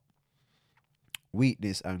about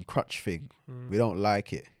weakness and crutch thing. We don't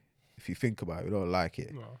like it. If you think about it, we don't like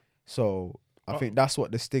it. No. So I think that's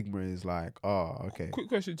what the stigma is like. Oh, okay. Quick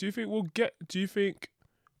question. Do you think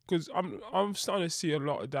because I'm starting to see a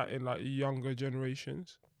lot of that in like younger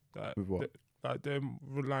generations. Like, With what? like their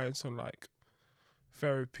reliance on like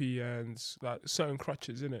therapy and like certain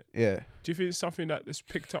crutches, innit? Yeah. Do you think it's something that is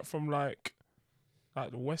picked up from like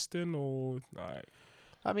the Western or like?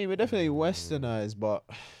 I mean, we're definitely westernized, but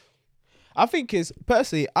I think it's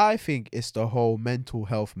the whole mental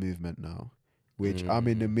health movement now, which I'm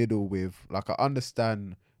in the middle with. Like, I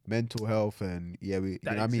understand mental health and you know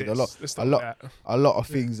what I mean, a lot of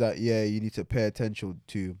things that you need to pay attention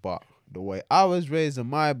to, but the way I was raised and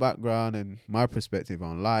my background and my perspective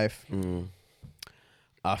on life,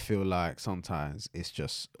 I feel like sometimes it's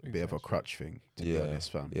just a bit of a crutch thing, to be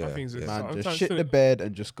honest, fam. I think it's Man, just shit the bed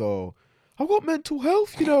and just go, I've got mental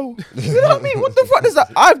health, you know. You know what I mean? What the fuck does that?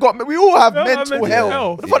 We all have mental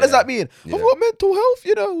health. What the fuck does that mean? I've got mental health,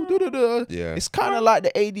 you know. Yeah. It's kind of like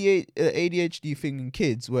the ADHD thing in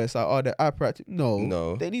kids, where it's like, oh, they're hyperactive.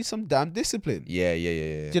 No, they need some damn discipline. Yeah. Do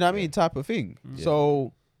you know what I mean? Type of thing.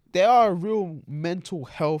 So there are real mental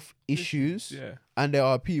health issues, and there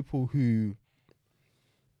are people who,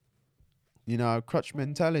 you know, crutch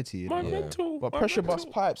mentality. You know? But pressure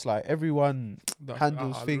bust pipes, like everyone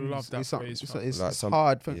handles things. It's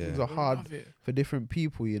hard. Things are hard for different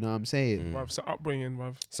people. You know what I'm saying? It's an upbringing,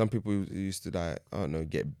 bruv. Some people used to like, I don't know,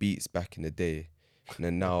 get beats back in the day, and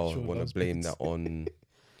then now want to blame that on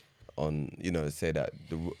you know, say that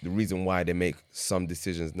the reason why they make some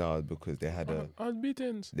decisions now is because they had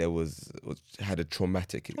had a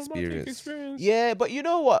traumatic experience. Yeah, but you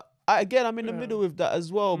know what? I'm in the middle with that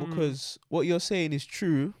as well, because what you're saying is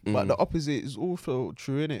true, but the opposite is also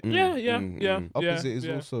true, innit? Yeah. Opposite is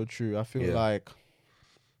also true. I feel like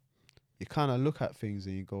you kind of look at things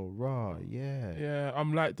and you go, rah, yeah,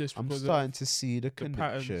 I'm like this. I'm starting to see the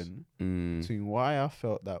connection between why I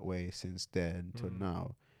felt that way since then to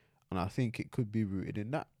now. And I think it could be rooted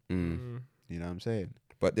in that. You know what I'm saying?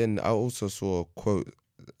 But then I also saw a quote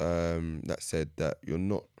that said that you're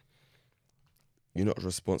not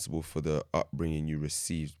responsible for the upbringing you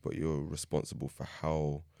received, but you're responsible for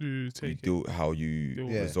how you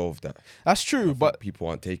resolve that. That's true, but people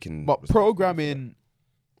aren't taking. But programming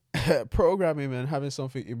and having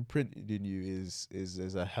something imprinted in you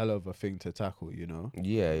is a hell of a thing to tackle, you know.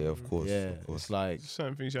 Yeah, of course. Yeah, of course. It's like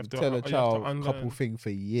certain things you have to tell a child a couple things for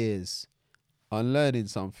years, unlearning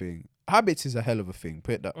something. Habits is a hell of a thing.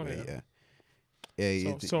 Put it that way. Yeah.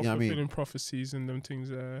 Self-fulfilling prophecies and them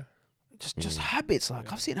things. Just habits.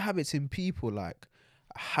 Like I've seen habits in people, like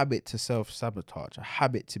a habit to self-sabotage, a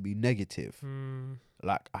habit to be negative,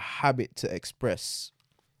 like a habit to express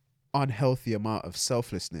unhealthy amount of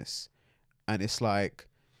selflessness. And it's like,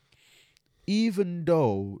 even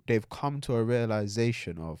though they've come to a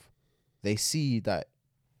realization of, they see that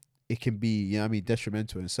it can be, you know what I mean,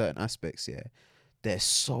 detrimental in certain aspects, they're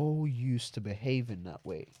so used to behaving that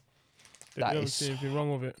way. They don't see anything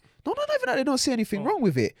wrong with it. No, not even that they don't see anything wrong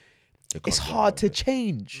with it. It's hard to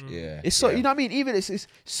change. It's so, you know what I mean? Even it's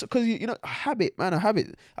because, you know, a habit. I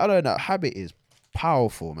don't know, habit is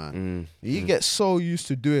powerful, man. You get so used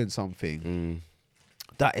to doing something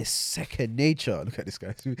that is second nature. Look at this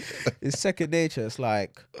guy. It's second nature. It's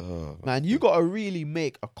like, man, you got to really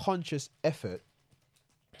make a conscious effort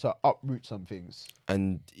to uproot some things.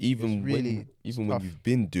 And even when you've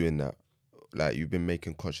been doing that, like you've been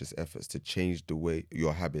making conscious efforts to change the way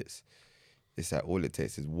your habits, it's like all it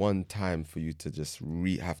takes is one time for you to just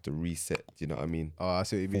have to reset. You know what I mean? Oh, I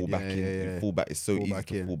see what you mean. Fall back. It's so easy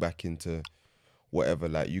to fall back into whatever.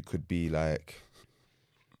 Like you could be like,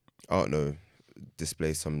 I don't know,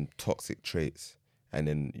 display some toxic traits, and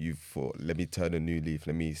then you thought, let me turn a new leaf.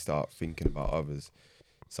 Let me start thinking about others.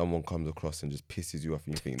 Someone comes across and just pisses you off,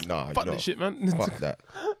 and you think, nah, fuck this shit, man. Fuck that.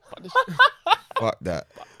 Fuck that.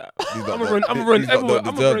 I'm gonna run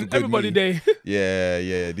everybody day.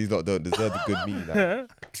 Yeah. These lot don't deserve the good me. Like,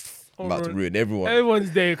 I'm about to ruin everyone's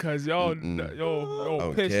day, cause yo,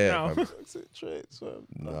 pissed now.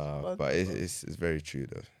 Nah, but it's very true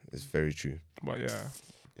though. It's very true. But yeah,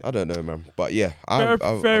 I don't know, man. But yeah,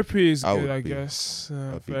 therapy is good, I guess.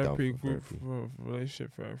 Therapy, group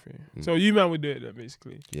relationship therapy. So you man would do it then,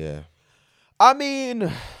 basically. Yeah. I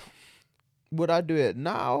mean, would I do it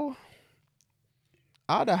now?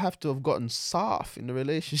 I'd have to have gotten soft in the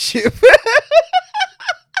relationship.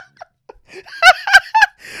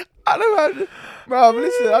 Bro,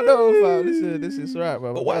 listen, I know, fam. Listen, this is right,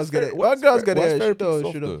 bro. But My why girl's is gonna, ther- my what's girl's ther- gonna why is hear it. therapy No,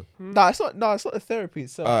 soft should know. though? Nah, it's not. No, it's not the therapy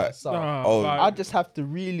itself. Alright. That's soft. Nah, Oh, like, I just have to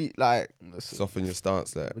really like. Listen, Soften your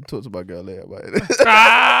stance, like. we'll talk to my girl later, but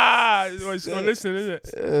well, she's gonna listen, isn't it?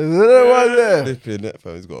 Flipping it,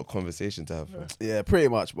 fam. He's got a conversation to have. Fam. yeah, pretty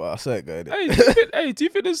much. But I said, go. Hey, do you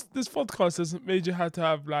think this podcast has made you have to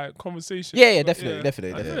have like conversations? Yeah, definitely. I feel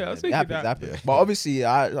it, I It think happens, that. happens. But obviously,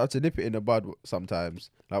 I have to nip it in the bud sometimes.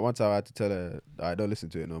 Like one time, I had to tell her, I don't listen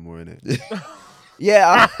to it no more, innit?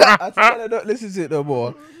 Yeah, I had to tell her don't listen to it no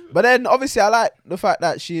more. But then, obviously, I like the fact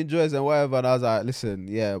that she enjoys it and whatever. And I was like, listen,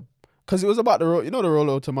 yeah. Because it was about the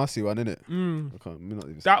Rollo Tomasi one, innit? Mm. I can't, not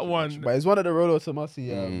even That saying one. much, but it's one of the Rollo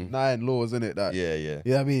Tomasi 9 laws, innit? That, Yeah.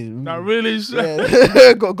 yeah, I mean. That really is.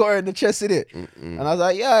 Yeah, got her in the chest, innit? And I was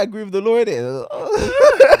like, yeah, I agree with the law, innit?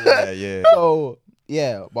 Yeah. So,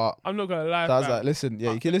 yeah, but. I'm not gonna lie. So I was fam. like, listen,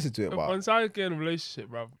 yeah, you can listen to it, but Once I get in a relationship,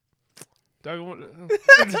 bro, don't want.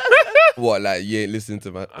 What, like, you ain't listening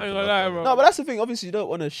to my. I ain't gonna lie, bro. no, but that's the thing. Obviously, you don't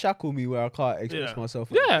want to shackle me where I can't express Yeah.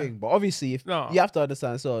 myself. On Yeah. the thing. But obviously, if No. you have to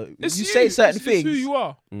understand, so if It's you say certain it's things, who you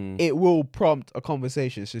are. it will prompt a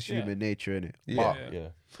conversation. It's just Yeah. human nature, innit? Yeah, But yeah.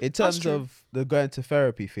 in terms true. of the going to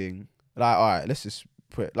therapy thing, like, all right, let's just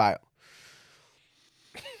put it like.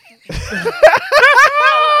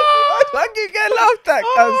 I can get laughed at,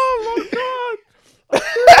 Oh my god.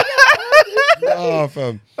 Oh,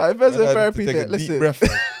 fam. Like, if there's I a had to therapy take a thing, deep listen, breath, fam.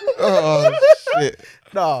 Oh, shit.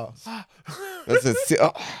 nah. That's a sit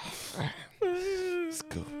up. Let's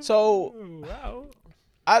go. So, Wow.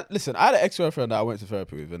 I had an ex-girlfriend that I went to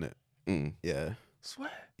therapy with, innit? Mm. Yeah.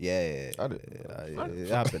 Swear. Yeah. I don't- It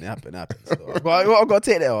happened. So, but I got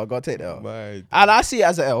to take that L. My And I see it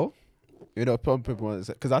as an L. You know,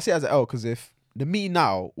 because I see it as an L because if the me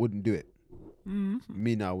now wouldn't do it.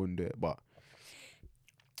 Me now wouldn't do it. But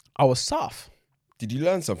I was soft. Did you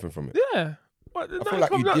learn something from it? Yeah. What, I feel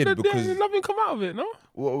like you did because- nothing come out of it, no?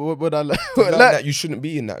 What would I You learned learn? that you shouldn't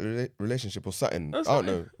be in that relationship or something. That's I don't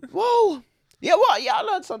know. Whoa. Yeah, what? Yeah, I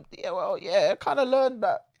learned something. Yeah, well, yeah, I kind of learned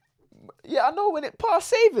that. Yeah, I know when it passed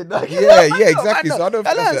saving. Like, Yeah, exactly. So I don't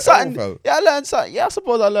think learned that's an L, something. bro. Yeah, I learned something. Yeah, I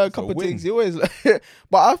suppose I learned a It's a couple of win. things. You always,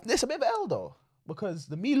 it's a bit of an L though. Because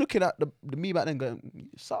the me looking at the me back then going, "You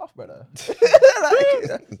soft, brother."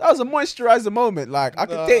 Like, that was a moisturizer moment. Like I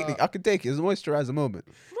could take it. I could take it. It was a moisturizer moment.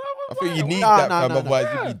 I think you need Nah, that, nah, fam. nah, Otherwise,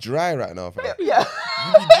 you'd be dry right now, fam. Yeah.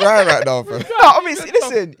 You'd be dry right now, fam. No, obviously,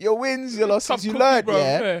 listen, your wins, your losses, Tough you cookie, learn, bro,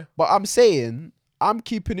 yeah. yeah. But I'm saying, I'm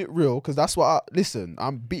keeping it real because that's what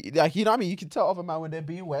I'm like, you know what I mean? You can tell other man when they're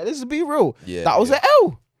being weird. This is be real. Yeah, That was yeah. an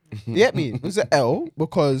L. You get me? It was an L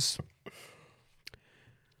because,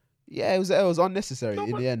 yeah, it was an L. It was unnecessary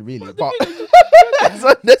in the end, really. But it's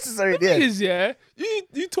unnecessary in the The thing end. is, yeah,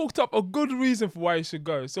 you talked up a good reason for why you should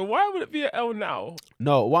go. So why would it be an L now?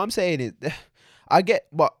 No, what I'm saying is, I get,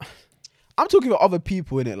 but I'm talking about other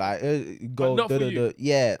people in it, like go, But not for you.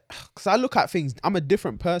 yeah. Because I look at things. I'm a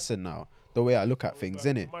different person now. The way I look at things,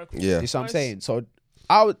 innit? Yeah. You see what I'm saying? So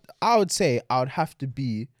I would say I would have to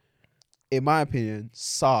be, in my opinion,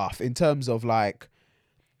 soft in terms of like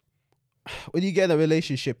when you get in a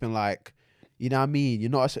relationship and like, you know what I mean? You're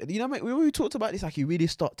not, you know what I mean? When we talked about this, like you really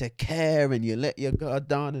start to care and you let your guard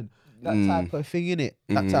down and that type of thing, innit?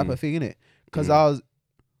 That type of thing, innit? Because I was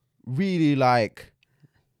really like,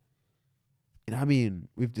 you know what I mean,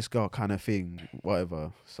 with this girl kind of thing,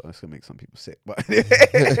 whatever. So it's gonna make some people sick, but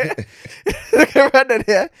look around at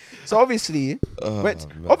here. So obviously, Man.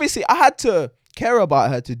 obviously, I had to care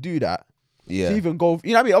about her to do that. Yeah. To even go,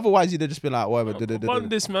 you know what I mean. Otherwise, you'd have just been like, whatever. Run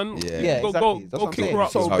this, man. Yeah. Yeah, Go, exactly. go, That's go what I'm kick saying. her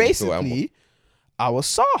up. So How you feel, basically, I was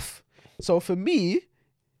soft. So for me,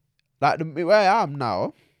 like where I am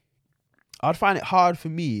now, I'd find it hard for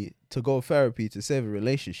me to go therapy to save a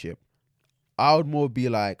relationship. I would more be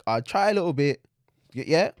like, I'll try a little bit.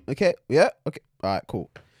 Yeah, okay, yeah, okay. All right,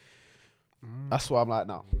 cool. That's what I'm like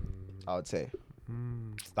now, I would say.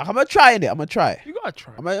 Like, I'm going to try it. I'm going to try. You gotta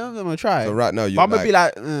try. I'm gonna try. So right now But you're I'm going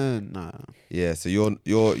like, to be like, nah. yeah. So you're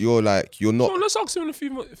like you're So not let's ask him in a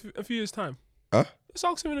few years' time. Huh? Let's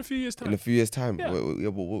ask him in a few years' time. in a few years' time. Yeah.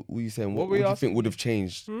 What were you saying? What What were you do you asking think would me? have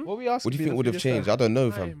changed? What were you asking What do you me in think a would few have years' changed? time? I don't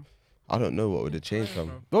know, fam. Time. I don't know what would have changed,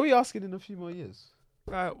 fam. What were you asking in a few more years?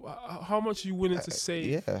 Like, how much are you willing to save?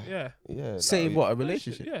 yeah. Yeah. Yeah. Save like, what, a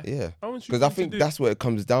relationship? Yeah. Yeah. How much you Because I willing to think do? that's what it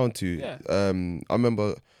comes down to. Yeah. I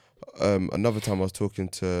remember another time I was talking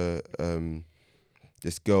to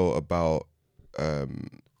this girl about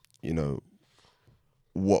you know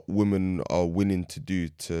what women are willing to do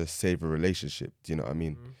to save a relationship. Do you know what I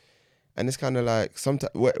mean? And it's kind of like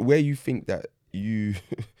sometimes where you think that you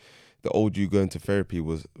the old you going to therapy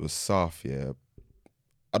was soft, yeah.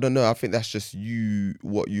 I don't know. I think that's just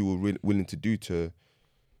what you were willing to do to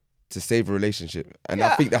save a relationship, and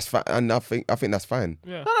I think that's fine. And I think that's fine.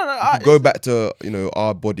 Yeah. No. Go back to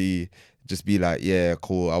our body. Just be like, yeah,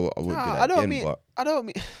 cool. I wouldn't do that again. But I don't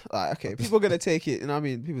mean like, okay, people are gonna take it, and I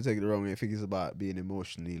mean, people take it the wrong way. I think it's about being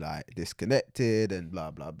emotionally like disconnected and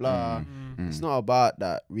blah blah blah. It's not about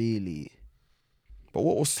that really. But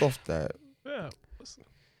what was soft that? Yeah.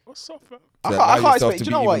 What's soft, man? To I allow can't yourself explain. to Do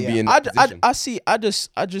you know be- what? even be Yeah, in that position.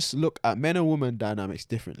 I just look at men and women dynamics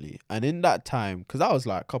differently, and in that time, because that was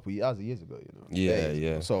like a couple years ago, Yeah, days yeah.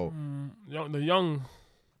 ago. So The young.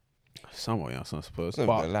 somewhat else, I suppose. I'm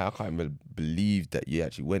not But gonna lie, I can't even believe that you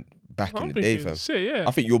actually went back in I'm the day, thinking, fam. shit, yeah.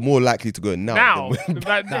 I think you're more likely to go now. Now, than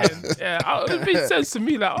back then, yeah, it made sense to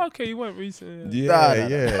me. Like, okay, you went recently. yeah, Nah.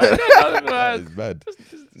 yeah. But then I was That like, is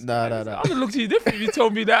bad. nah. I would look to you different if you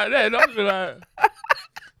told me that then. I'd be like,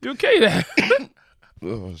 you okay there?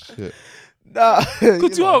 Oh shit. nah.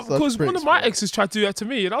 Because one of my exes tried to do that to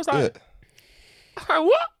me, and I was like,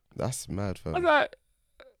 what? That's mad, I was fam. like,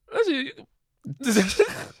 listen,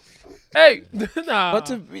 hey, nah. But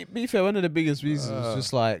to be fair, one of the biggest reasons is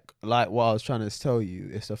just like what I was trying to tell you.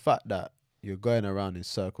 It's the fact that you're going around in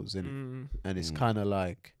circles, innit? And it's kind of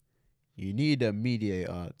like you need a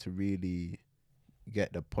mediator to really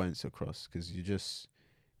get the points across, because you just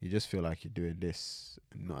feel like you're doing this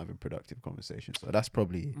and not having productive conversations. So that's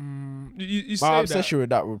probably you say my that. obsession with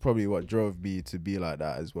that. Would probably what drove me to be like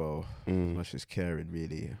that as well. Not just caring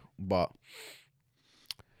really, but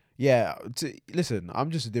yeah. Listen, I'm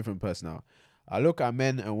just a different person now. I look at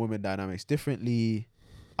men and women dynamics differently.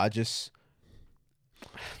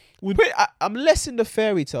 I'm less in the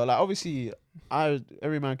fairy tale. Like obviously,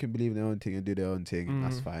 every man can believe in their own thing and do their own thing. And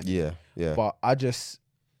that's fine. Yeah, yeah. But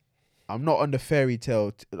I'm not on the fairy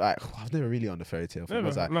tale. Like I've never really on the fairy tale.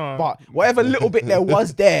 Never, Like, no. but whatever little bit there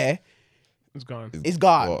was there, It's gone. it's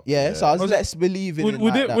gone. What? Yeah. Yeah. So I was less believing.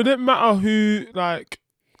 Would it matter who, like,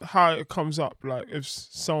 how it comes up? Like, if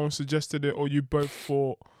someone suggested it or you both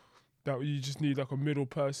thought that you just need like a middle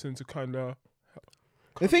person to kind of.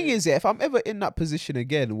 The thing is, if I'm ever in that position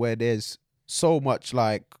again where there's so much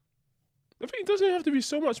like, I think it doesn't have to be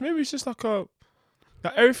so much. Maybe it's just like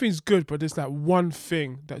that everything's good, but there's that one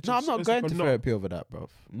thing that. no, I'm just, not it's going like to a knock. therapy over that, bro.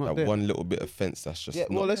 I'm not That doing one little bit of fence that's just Yeah,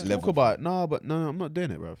 well, not let's level. talk about it. No, but no, I'm not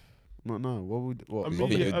doing it, bro. No. What? I You mean,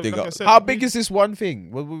 think you dig like I up- said, How big is this one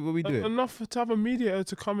thing? What we doing? enough to have a mediator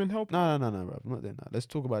to come and help? No, bro. I'm not doing that. Let's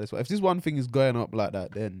talk about this. If this one thing is going up like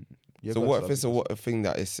that, then you're So gonna what start if it's to- a thing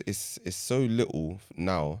that is so little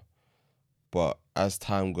now, but as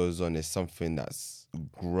time goes on, it's something that's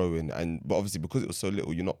growing, but obviously because it was so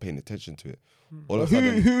little, you're not paying attention to it. All of a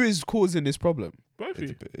sudden, Who is causing this problem? Both of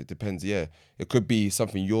you. it depends. Yeah, it could be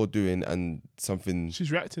something you're doing and something. She's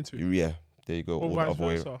reacting to it. Yeah, there you go. Or Or the vice other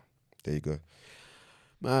way. versa. There you go.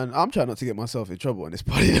 Man, I'm trying not to get myself in trouble on this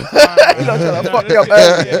party. You're not trying to fuck me up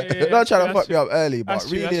early. You're not trying to fuck me up early, but That's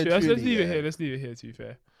true, really, that's true. and Let's leave it truly, here. Let's leave it here. To be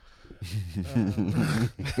fair.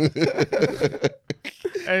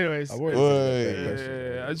 Anyways, I wanted to Oi. get that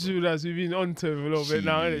question. I just realised we've been on to him a little bit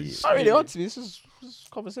now. Innit? Shit. Not really on to me. This is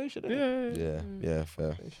conversation. Yeah, Innit? yeah, yeah. Yeah,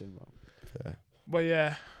 fair. Conversation, bro. But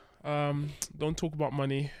yeah, don't talk about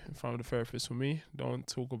money in front of the therapist for me. Don't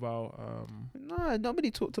talk about No,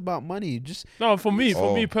 nobody talked about money. Just no for me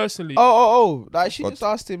Oh. personally. like she What? just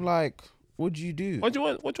asked him like, "What do you do?" What do you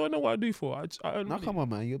want? What do I know what I do for? I earn No, money. come on,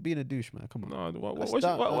 man. You're being a douche, man. Come on. No, That's what's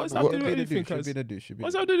that- that no, to do you're with being a anything? douche, you're Cuz? being a douche, you're being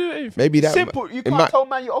What's a that to do with anything? Maybe that. Simple. You can't tell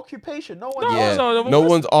man your occupation. No one. No, Yeah. no, No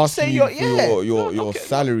one's asking say you your- for yeah. your okay,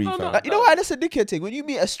 salary, no, fam. Like, you know why that's a dickhead thing? When you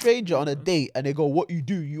meet a stranger on a date and they go, "What you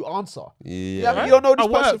do?" You answer. Yeah. Yeah, you don't know this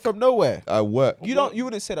I person work. from nowhere. I work. You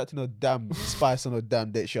wouldn't say that to no damn spice on no damn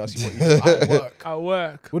date. She asks you what you do. I work. I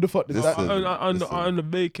work. What the fuck does that Listen. mean? I own the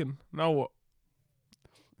bacon. Now what?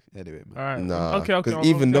 Anyway, man. All right. Nah. Okay. Because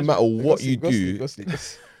even no matter what Go you sleep, go sleep, do, go sleep.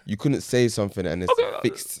 you couldn't say something and it's Okay.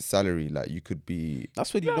 fixed salary. Like you could be.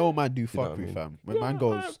 That's when you know man do know what I fuckery, mean? fam. When man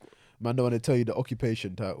goes, man don't want to tell you the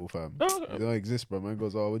occupation title, fam. No, It don't exist, bro. Man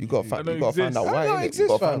goes, "Oh, what You do got do?" to I know you got to find exist. out I why. know innit? exist, You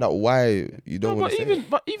got to fam. find out why you don't No, want to say.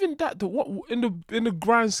 but even that, what in the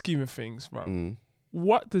grand scheme of things, bro, Mm.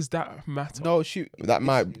 what does that matter? No, shoot. That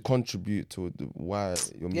might contribute to why you're.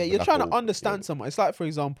 Yeah, moving you're like trying a- to understand someone. It's like, for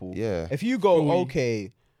example, Yeah. if you go, Fully.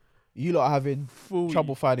 okay, you lot are having Fully.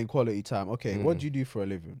 trouble finding quality time. Okay, what Mm. do you do for a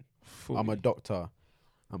living? Fully. I'm a doctor.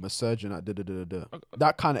 I'm a surgeon at da.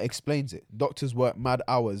 That kind of explains it. Doctors work mad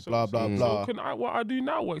hours, blah blah Mm. blah. So what I do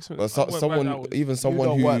now works. But someone, even You someone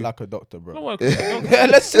don't who. work like a doctor, bro. No, work.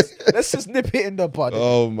 let's just nip it in the bud.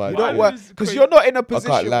 Oh my You Why don't god. work is because crazy? you're not in a can't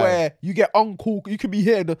position lie. where you get on call. You can be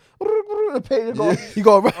here and want to pay? You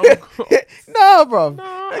got nah, bro. No,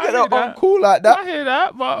 I I get hear that that. cool like I that. hear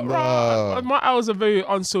that, but my hours are very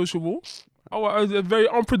unsociable. I work very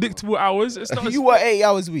unpredictable hours. It's not. Do you work 80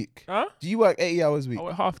 hours a week? Huh? Do you work 80 hours a week? I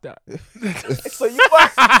work half that. So you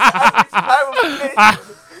work.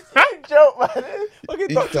 Joke, man. Fucking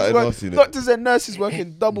doctors and nurses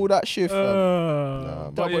working double that shift,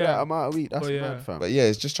 fam. Double that amount a week. That's mad, fam. But yeah,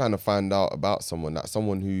 it's just trying to find out about someone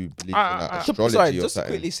who believes in like astrology sorry, or just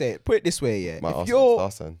something. quickly say it. Put it this way, yeah. Might If ask you're,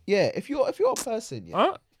 star sign. if you're a person, yeah.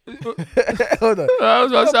 Huh? Hold on.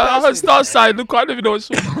 I heard star sign. Look, I don't even know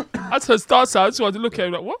what's. I heard star sign. I just wanted to look at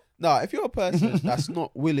him like, what? No, if you're a person that's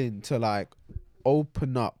not willing to like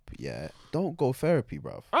open up, yeah, don't go therapy,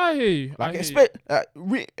 bruv. I hear you. Like, if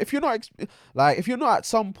you're not if you're not at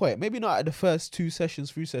some point, maybe not at the first 2 sessions,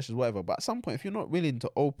 3 sessions, whatever, but at some point, if you're not willing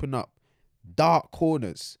to open up dark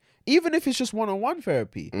corners, even if it's just one-on-one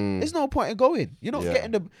therapy, there's no point in going. You're not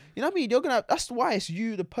getting the, you know what I mean? You're gonna. That's why it's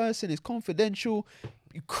you, the person. It's confidential.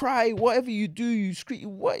 You cry, whatever you do, you scream. Do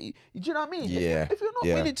you know what I mean? Yeah. If you're not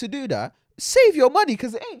willing to do that, save your money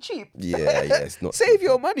because it ain't cheap. Yeah, it's not. Save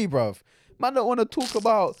your money, bruv. Man don't want to talk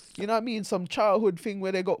about, you know what I mean, some childhood thing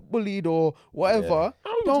where they got bullied or whatever.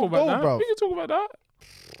 Don't go, bruv. We can talk about that.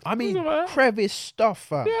 I mean, crevice stuff,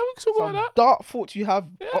 fam. Yeah, we can talk about that. Dark thoughts you have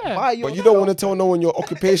by yourself. But you don't want to tell no one your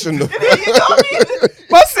occupation, though. You know what I mean?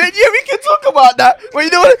 Man said, yeah, we can talk about that. But you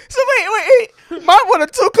know what? So wait. Man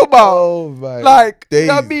want to talk about, like, you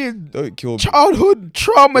know what I mean? Don't kill me. Childhood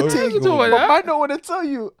trauma thing. Don't But man don't want to tell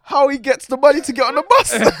you how he gets the money to get on the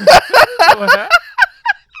bus.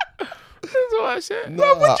 Shit.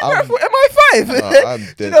 No, what you work for? MI5? I'm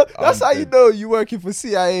dead. You know, that's I'm how dead. you know you working for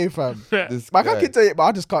CIA, fam. This Like, I guy. can tell you, but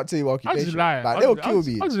I just can't tell you what I occupation. just lie. Like, they'll kill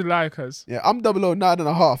me. I just lie, cuz. Yeah, I'm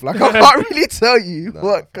 009.5. Like, I can't really tell you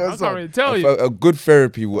what I goes can't on. really tell you. A good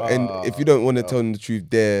therapy will end if you don't want to tell them the truth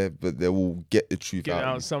there, but they will get the truth Get it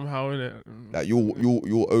out. out somehow, innit? Like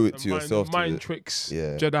you'll owe it to yourself. The mind to tricks.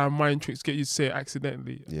 Yeah. Jedi mind tricks get you to say it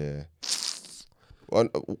accidentally. Yeah.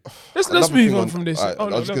 Let's Another move thing on from this. I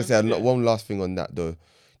was just gonna say one last thing on that though.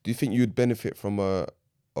 Do you think you'd benefit from a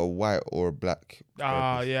white or a black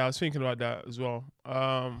therapist? Yeah, I was thinking about that as well.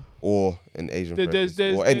 Or an Asian therapist,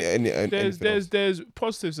 or there's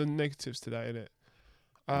positives and negatives to that, innit?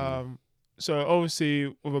 So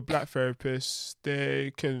obviously with a black therapist,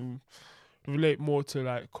 they can relate more to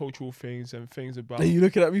like cultural things and things about. Are you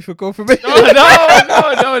looking at me for confirmation? No. I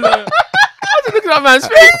was looking at man's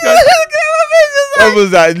face. I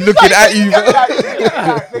was like looking at you.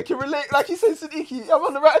 They can relate, like you said, Siddiqui. I'm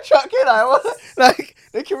on the right track, you know. Like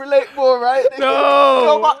they can relate more, right? They can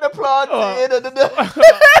go about the planting.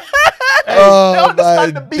 They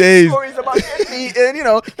understand the big stories about getting eaten. You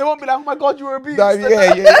know, they won't be like, "Oh my God, you were abused."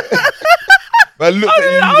 Yeah. But look at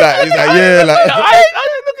you, like he's like, yeah, like. I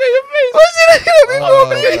didn't look at your face. What's he looking at me for?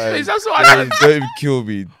 Look at his face. That's what I did. Don't even kill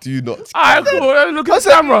me. Do not. Alright, cool. Let me look at the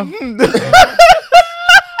camera.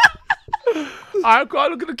 Alright, cool.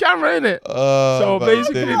 Look at the camera, innit? So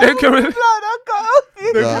basically, they can relate. I can't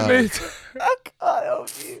help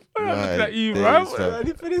you. Look at you, bro.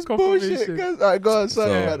 Ready for this bullshit? Alright, go on.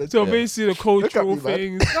 Sorry. So basically, the cultural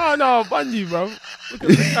things. No, Bungie, bro. Look at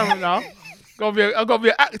the camera now. I gotta be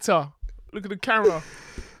an actor. Look at the camera.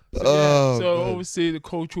 So obviously the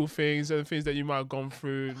cultural things and the things that you might have gone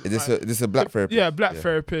through. Is this a black therapist? Yeah, black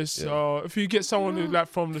therapist. So if you get someone who's like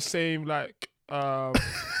from the same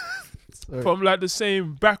from like the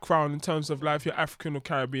same background in terms of like if you're African or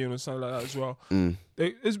Caribbean or something like that as well.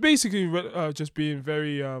 It's basically just being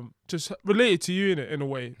very just related to you in a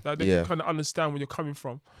way. Like they can kind of understand where you're coming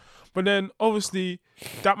from. But then obviously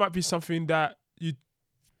that might be something that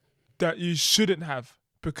you shouldn't have,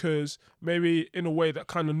 because maybe in a way that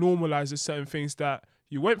kind of normalizes certain things that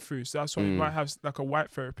you went through. So that's why you might have like a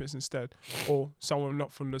white therapist instead, or someone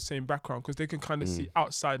not from the same background, because they can kind of see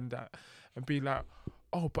outside of that and be like,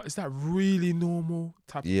 oh, but is that really normal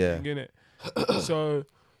type of thing, innit? So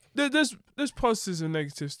there's positives and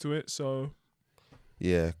negatives to it. So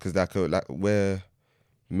yeah, because like where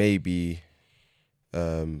maybe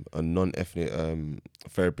a non-ethnic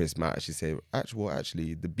therapist might actually say,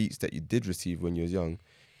 actually, the beats that you did receive when you were young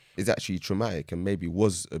is actually traumatic and maybe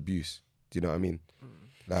was abuse. Do you know what I mean?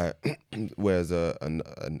 Like, whereas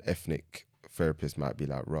an ethnic therapist might be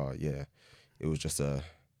like, it was just a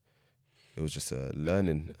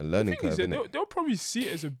learning curve. They'll probably see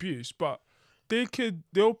it as abuse, but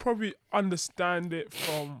they'll probably understand it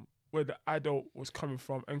from where the adult was coming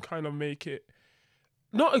from and kind of make it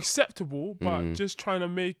not acceptable, but just trying to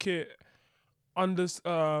make it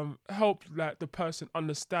help like the person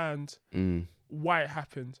understand why it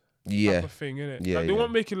happened. Yeah. type of thing, innit? Yeah, Like, they yeah.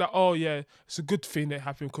 won't make it like, oh yeah, it's a good thing that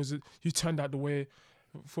happened because you turned out the way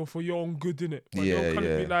for your own good, innit? But Yeah, they'll kind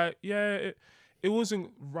of be yeah. like, yeah, it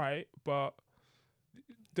wasn't right, but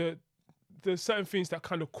the certain things that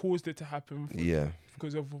kind of caused it to happen Yeah.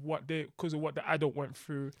 because of what the adult went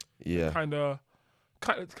through, Yeah. kind of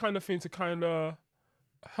thing to kind of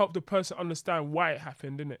help the person understand why it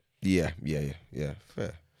happened, innit? Yeah.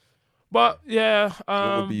 Fair. But yeah,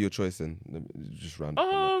 What would be your choice then? Let me just round up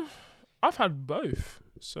on I've had both.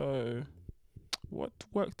 So what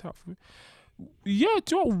worked out for me? Yeah,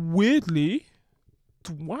 do you know what, weirdly,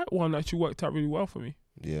 the white one actually worked out really well for me.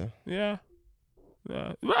 that. Yeah. Yeah.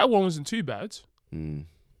 The white one wasn't too bad, Mm.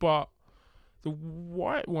 but the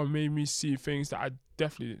white one made me see things that I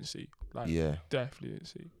definitely didn't see. Like, Yeah. definitely didn't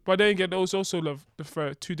see. But then again, there was also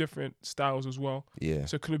the two different styles as well. Yeah.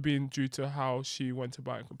 So it could have been due to how she went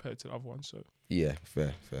about it compared to the other one. So Yeah.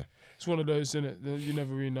 Fair. it's one of those, isn't it? That you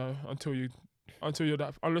never really know until you're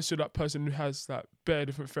that, unless you're that person who has like bare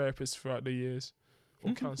different therapists throughout the years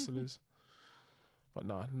or counselors. But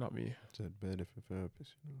nah, not me. Said bare different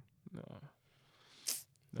therapists. No.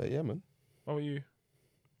 But yeah, man. How about you?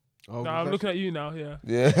 Oh, Nah, I'm looking at you now. Yeah.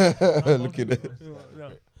 Yeah. Look at it. Yeah.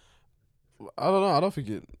 I don't know. I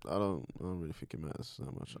don't really think it matters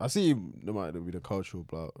that much. I see there might be the cultural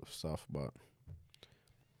stuff, but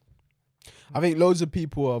I think loads of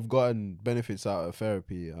people have gotten benefits out of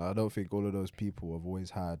therapy. I don't think all of those people have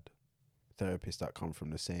always had therapists that come from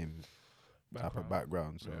the same type of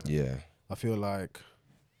background. So Yeah. I feel like,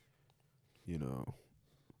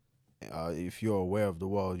 if you're aware of the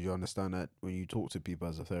world, you understand that when you talk to people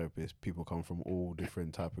as a therapist, people come from all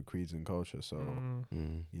different type of creeds and cultures. So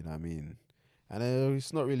Mm. you know what I mean? And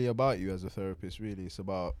it's not really about you as a therapist, really. It's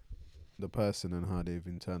about the person and how they've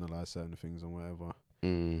internalized certain things and whatever.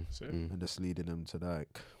 Mm. So- And just leading them to that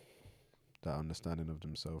understanding of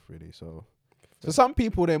themselves, really. So some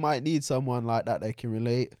people, they might need someone like that they can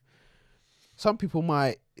relate. Some people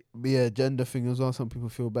might be a gender thing as well. Some people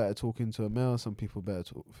feel better talking to a male. Some people better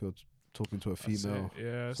feel talking to a That's it. female.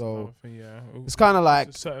 Yeah. That's So, another thing, yeah. It's kind of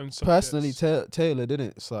like To certain personally subjects. tailored, isn't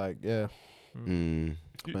it? It's like, yeah, Mm.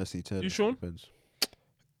 personally tailored. you Sean? Depends.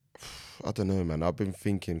 I don't know, man. I've been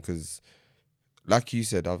thinking because, like you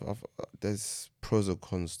said, I've there's pros and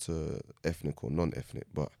cons to ethnic or non-ethnic,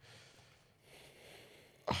 but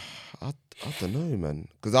I don't know, man.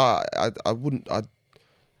 Because I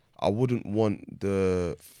wouldn't want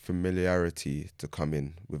the familiarity to come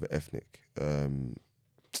in with an ethnic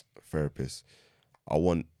therapist. I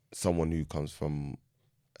want someone who comes from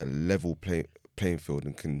a level playing field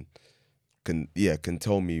and can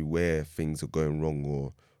tell me where things are going wrong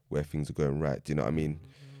or where things are going right. Do you know what I mean?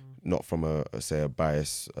 Not from a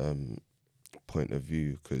bias point of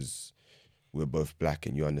view, because we're both black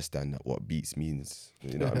and you understand that what beats means.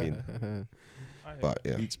 You know what I mean? But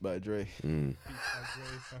yeah. Beats by Dre. Mm.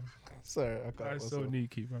 Sorry, I can't. That's so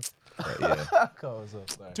sneaky, man. But yeah.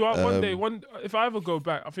 Do I if I ever go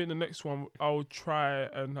back, I think the next one I'll try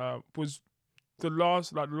and was the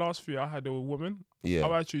last few I had a woman. Yeah.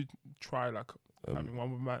 I'll actually try having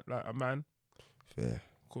one with a man, Fair.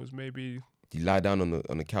 because maybe You lie down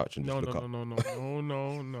on the couch and no. just look up.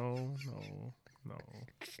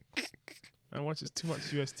 I watch too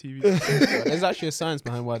much US TV. There's actually a science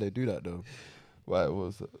behind why they do that, though. Why? What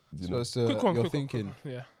was it? Do you So know? it's Quick one, your quick one, thinking.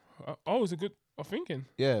 quick one. Yeah. It's a good thinking.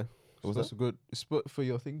 Yeah. What was That's a good. It's for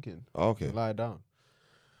your thinking. Oh, okay. You lie down.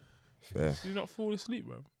 Fair. Do you not fall asleep,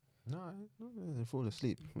 bro? No, they fall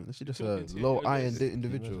asleep. This is just Talking a to you, low yeah, iron yeah.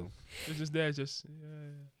 individual. It's just there, just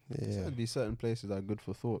Yeah. There'd be certain places that are good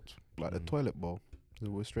for thought, like the toilet bowl. It's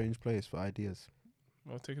a strange place for ideas.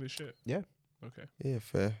 Well, taking a shit. Yeah. Okay. Yeah,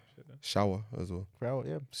 fair. Shit then. Shower as well. Crowd,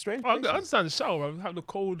 yeah, strange. Oh, I places. understand the shower. Have the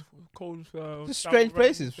cold. Just shower strange right in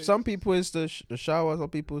places. your For face. some people, it's the shower. Some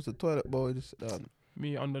people, it's the toilet bowl. Just,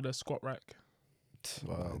 Me under the squat rack.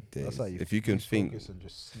 wow, My days. that's how you. If you can just think, focus and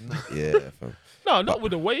just snap. yeah, fam. No, not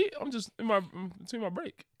with the weight. I'm just between my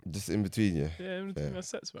break. Just in between, yeah. Yeah, in between Fair. my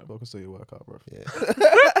sets, man. Focus on your workout, bro. Yeah.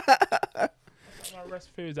 My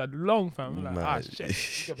rest periods are long, fam. I'm like, Man.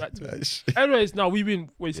 shit. Get back to it. Shit. Anyways, now we've been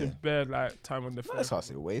wasting Yeah. bare time on the phone. That's how I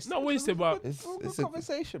say waste. Not wasted, but It's Good a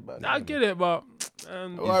conversation, man. I get it, but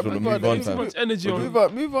Alright, wanna move on move then. on, too fam. much energy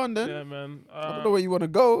on. Move on then. Yeah, man. I don't know where you want to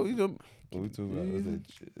go. You don't. what we talking about?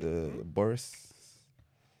 Was it Boris?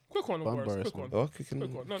 Quick one, Bun Boris. Boris, Quick man. one. Oh, quick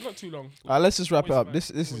Quick one. No, not too long. Let's just wrap it Voice up. man. This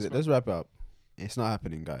is Voice it. man. Let's wrap it up. It's not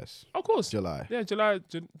happening, guys. Of course. July. Yeah, July.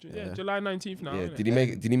 Yeah. July 19th now. Yeah. innit? Did he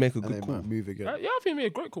make a And good they call? might move again. Yeah, I think he made a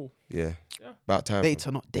great call. Yeah. Yeah. About time. Dates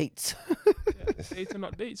are not dates. Data,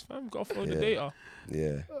 not dates, fam. Got to follow the Yeah.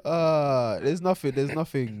 data. Yeah. There's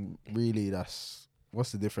nothing really that's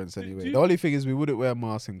what's the difference anyway? The only thing is we wouldn't wear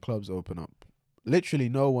masks in clubs open up. Literally,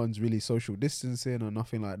 no one's really social distancing or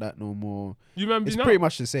nothing like that no more. You remember? It's pretty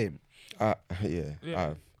much the same.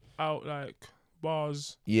 Yeah. Out like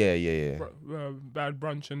bars. Yeah. Bad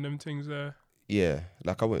brunch and them things there. Yeah,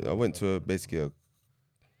 like I went to basically a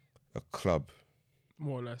club.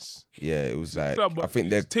 More or less. Yeah, it was like Club, I think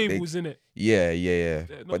there's tables in it. Yeah.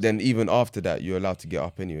 But then even after that, you're allowed to get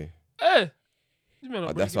up anyway.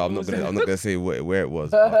 That's why I'm not gonna say where it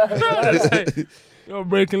was. You're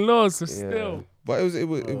breaking laws, so still. But it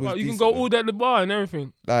was. Well, you can go all day at the bar and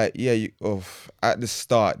everything. Like at the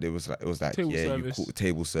start it was like table you service. call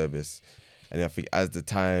table service, and I think as the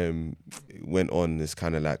time went on, it's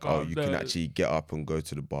kind of like you can actually get up and go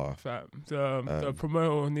to the bar. The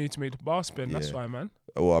promoter need to make the bar spin. That's why, man.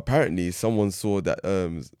 Well, apparently someone saw that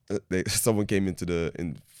someone came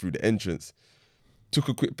through the entrance, took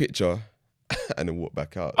a quick picture, and then walked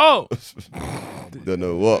back out. Oh, don't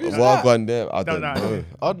know what gone there. I don't know.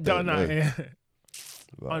 I don't know. Yeah.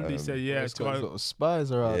 But, Andy said, "Yeah, it's got little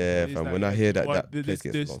spies around. Yeah, fam. like, When I hear that this place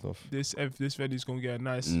gets blocked off. This venue's gonna get a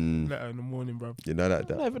nice letter in the morning, bro. You know that.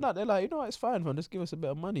 Not even that. They're like, you know what? It's fine, man. Just give us a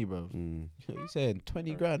bit of money, bro. You're saying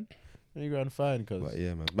 20 grand fine, cause But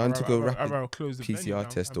yeah, man took a rapid close the PCR venue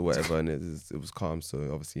test now. or whatever, and it was calm. So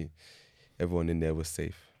obviously, everyone in there was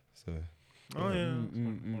safe. So Oh yeah.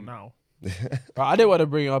 Well, now. I didn't want to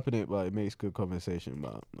bring it up in it, but it makes good conversation.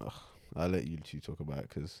 But I'll let you two talk about it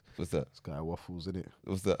because what's that? this guy waffles in it.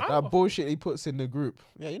 What's that? That bullshit he puts in the group.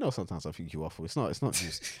 Yeah, you know sometimes I think you waffle. It's not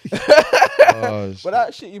just. Oh, But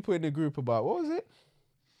that shit you put in the group about what was it?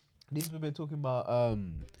 These people been talking about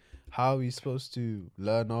how we're supposed to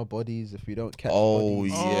learn our bodies if we don't catch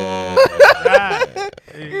bodies. Yeah.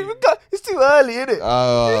 It's too early,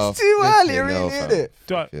 innit? It's too early, really,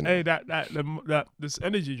 innit? Hey, that this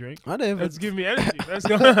energy drink. I don't even. Let's give me energy. Let's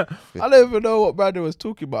go. I don't even know what Brandon was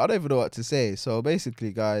talking about. I don't even know what to say. So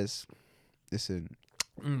basically, guys, listen.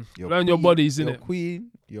 Learn your bodies, your innit?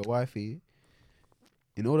 queen, your wifey.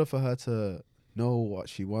 In order for her to know what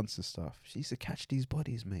she wants and stuff, she needs to catch these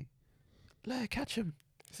bodies, mate. Let her catch them.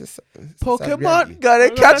 Pokemon, gotta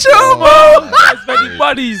catch them, Many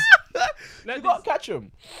buddies. You gotta catch them.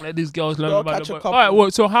 Let these girls learn Gotta about catch the a boy. couple. Alright,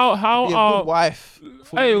 well, so how Be a are good wife.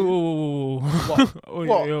 for hey, you. whoa.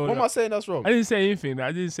 What am I saying that's wrong? I didn't say anything.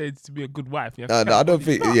 I didn't say to be a good wife. You have No, to I don't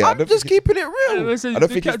think. Yeah, I I'm don't just think. keeping it real. I don't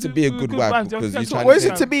think it's to be a good wife because you're trying What to is say.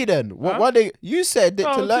 it to be then? Huh? What they you said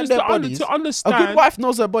that to learn their bodies. To A understand. good wife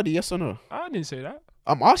knows her body, yes or no? I didn't say that.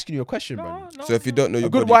 I'm asking you a question, man. So if you don't know your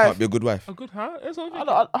good body, you wife- can't be a good wife. A good huh? That's what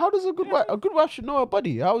I'm How does a good wife? A good wife should know her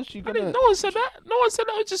body. How is she I gonna? didn't, no one said that. No one said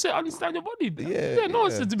that. I just said understand your body. No one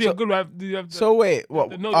said to be a good wife. You have to, So wait,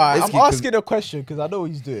 what? No, Alright, I'm basically 'cause- asking a question because I know what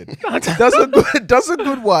he's doing. does a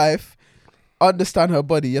good wife understand her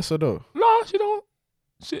body? Yes or no? no, she don't.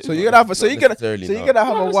 So you're gonna have Not necessarily, you're no. gonna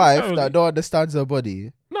have Not a wife necessarily. that don't understand her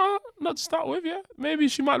body. No, not to start with. Yeah, maybe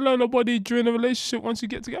she might learn her body during a relationship once you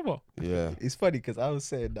get together. Yeah. It's funny because I was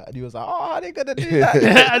saying that and he was like, "Oh, how they gonna do that?"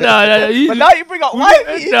 no. But now you bring up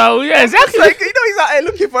wifey. No, yeah, It's exactly. like, you know, he's out here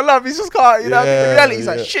looking for love. He's just can't, you know. Yeah, In reality, he's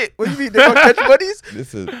yeah. like, "Shit, what do you mean they don't catch bodies?"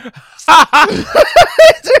 Listen,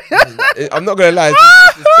 I'm not gonna lie.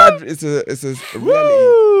 It's a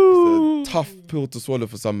reality. It's a tough pill to swallow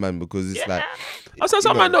for some man because it's like I said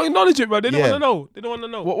some man don't acknowledge it, bro. They don't Yeah. want to know. They don't want to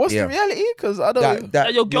know. What's Yeah. the reality? Because I don't.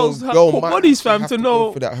 that your girls have girl poor might bodies, actually fam, have to go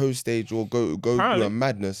know- for that whole stage or go through Apparently. a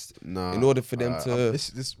madness Nah, in order for them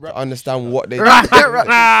to understand what they.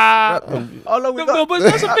 Ah. How long we No, got? but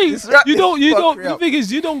that's the thing. Let's wrap You this don't. fucker The up. thing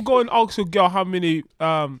is, you don't go and ask a girl how many.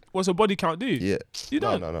 What's her body count do? Yeah. You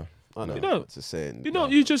don't. No. I know You don't. what to say. You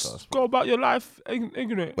don't. You just go about your life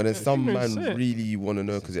ignorant. But then some ignorant, man innit? really want to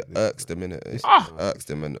know because it irks them, innit? It Ah. irks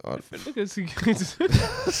them and Look at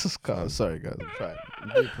Sorry, guys. I'm trying. I'm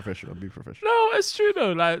being professional. No, it's true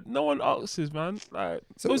though. Like no one asks, man. Like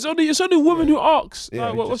So- it's only women who asks. Yeah,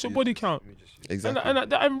 Like, we what's your body count? exactly.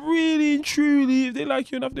 And I'm really and truly, if they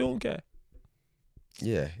like you enough, they don't care.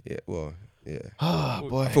 Yeah. Well, yeah. Ah,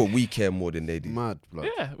 boy. I thought we care more than they do. Mad, blood.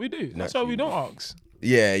 Yeah, we do. That's why we don't ask.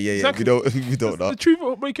 Yeah. Exactly. We don't The know. truth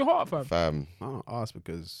will break your heart, fam. Fam. I don't ask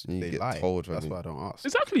because You they get lie. told, That's fam. why I don't ask.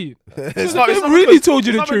 Exactly. It's They not really because- told you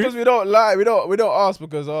it's the not because truth. we don't lie. We don't ask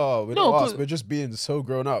because we No, don't 'cause- ask. We're just being so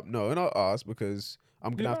grown up. No, we're not ask because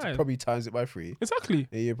I'm gonna You're have to lying. probably times it by 3. Exactly.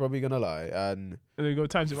 And you're probably gonna lie. And And then go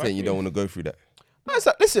times it by Saying you three. don't want to go through that. no, it's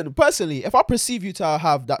like, listen, personally, if I perceive you to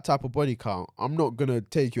have that type of body count, I'm not gonna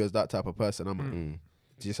take you as that type of person.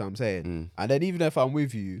 Do you see what I'm saying? And then even if I'm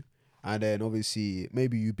with you, and then obviously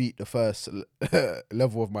maybe you beat the first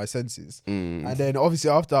level of my senses, and then obviously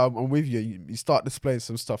after I'm with you, you start displaying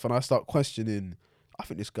some stuff, and I start questioning. I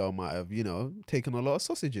think this girl might have, taken a lot of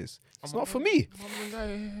sausages. It's not for me.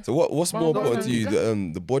 So what's more important to you,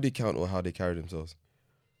 the body count or how they carry themselves?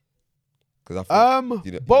 Because I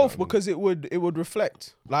think, both, because it would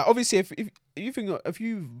reflect. Like, obviously, if you think, if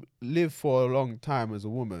you live for a long time as a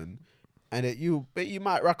woman, and you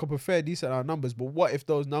might rack up a fair decent amount of numbers, but what if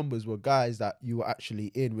those numbers were guys that you were actually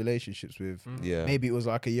in relationships with? Yeah. Maybe it was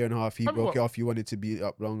like a year and a half, you broke it off, you wanted to be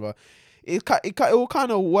up longer. It will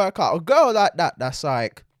kind of work out. A girl like that's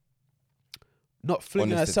like not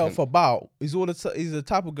flinging Honest herself intent. about is the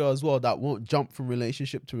type of girl as well that won't jump from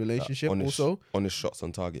relationship to relationship. Honest shots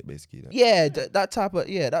on target, basically. Yeah, that type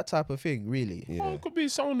of thing, really. Yeah. It could be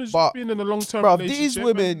someone who's But, just been in a long-term bruv, relationship. these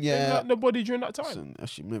women, and they yeah. like nobody during that time. Listen, I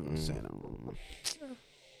should never say that.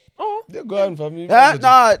 Oh, Yeah, go on, fam.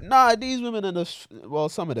 Nah, these women are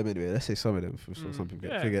some of them anyway. Let's say some of them for something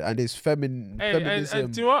get yeah. figured. And this feminism.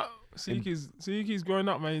 and do you know what? Sayuki's growing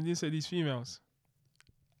up, man. He didn't say these females.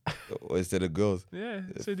 Or instead of girls. Yeah,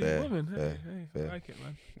 say these fair, women. fair, Hey, fair. I like it,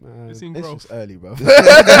 man. Nah, It's in it's growth. just early, bro.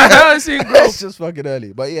 It's in growth. It's just fucking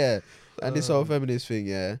early. But yeah, and this whole feminist thing,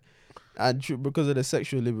 yeah. And because of the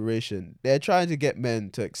sexual liberation, they're trying to get men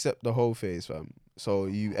to accept the whole phase, fam. So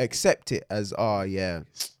you accept it as, yeah,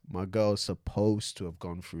 my girl's supposed to have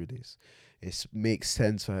gone through this. It makes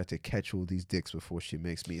sense for her to catch all these dicks before she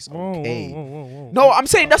makes me. It's okay. Whoa. No, I'm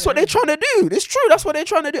saying that's what they're trying to do. It's true. That's what they're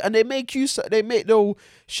trying to do. And they'll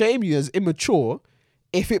shame you as immature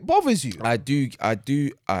if it bothers you. I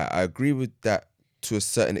agree with that to a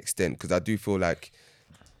certain extent, because I do feel like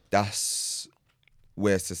that's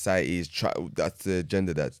where society is that's the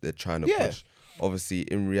agenda that they're trying to push. Obviously,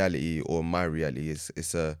 in reality, or my reality,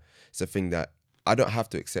 it's a thing that I don't have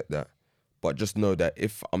to accept that. But just know that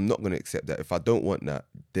if I'm not going to accept that, if I don't want that,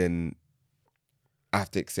 then I have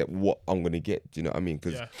to accept what I'm going to get. Do you know what I mean?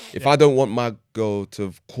 Because if I don't want my girl to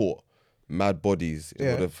have caught mad bodies in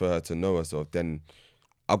order for her to know herself, then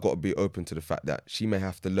I've got to be open to the fact that she may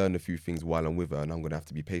have to learn a few things while I'm with her, and I'm going to have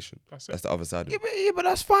to be patient. That's the other side of it. Yeah, but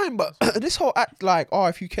that's fine. But this whole act like,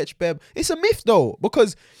 if you catch bear, it's a myth though,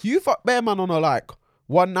 because you fuck bear man on a like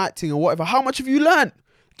one night thing or whatever. How much have you learned?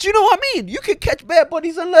 Do you know what I mean? You can catch bare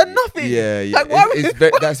bodies and learn nothing. Yeah.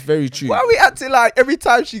 Like, that's very true. Why are we acting like every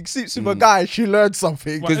time she sleeps with a guy, she learns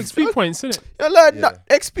something? Well, XP points, isn't it? You learn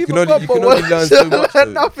XP. You can only learn so much.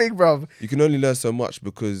 Learn nothing, bruv. You can only learn so much,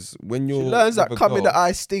 because when you're She learns that with a come in girl- the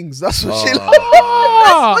eye stings. That's what she learns.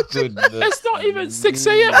 Oh, Goodness. it's not even 6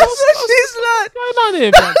 a.m. That's what she's learned. What's going on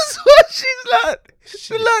here, man? That's what she's learned.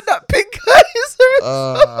 She learned that pink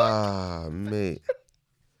eye. Mate.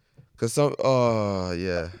 Because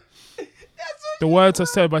yeah. The words are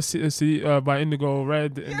said by Indigo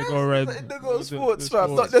Red. Indigo Red. Indigo's thoughts,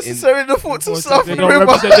 fam. thoughts. Not necessarily the thoughts of South They River.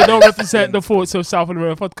 don't represent the thoughts of South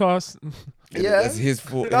River podcast. Yeah. That's his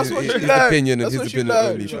fault. That's what his she learned. opinion, and That's his what she opinion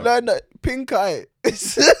learned. only. She fam. learned that pink eye.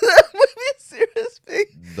 It's a serious thing.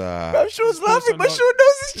 Nah. I'm sure it's laughing, but not- sure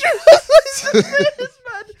knows it's true. That's why it's serious,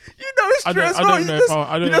 man. You know it's I true don't- as I well. don't know You if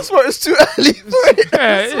I don't just know. thought it's too early for it.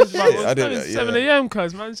 Yeah, it is, man. I don't know, It's 7 yeah. a.m.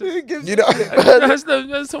 cuz, man. Who gives You a know- shit, man?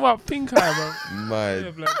 Let's talk about pink eye, man. My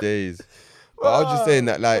Yeah, blood. days. But I was just saying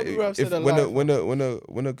that, like, Everywhere I've if said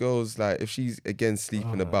when a girl's like, if she's again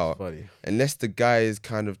sleeping about, funny. unless the guy is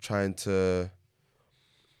kind of trying to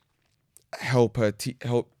help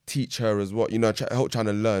teach her as well, help trying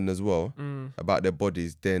to learn as well about their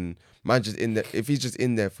bodies, then man just in there. If he's just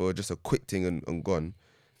in there for just a quick thing and gone,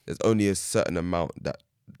 there's only a certain amount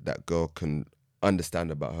that girl can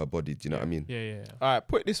understand about her body. Do you know what I mean? Yeah. All right,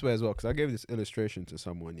 put it this way as well, because I gave this illustration to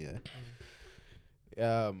someone,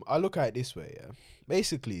 I look at it this way,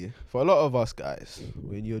 basically, for a lot of us guys,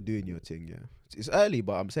 when you're doing your thing, it's early,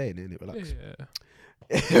 but I'm saying it, relax.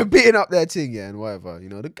 Yeah. Beating up their thing, and whatever,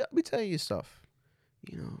 the guy be telling you stuff,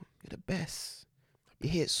 you're the best, you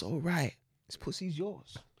hit so right, this pussy's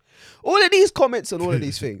yours. All of these comments and all of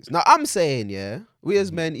these things. Now I'm saying, we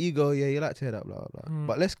as men, ego, you like to hear that, blah blah blah.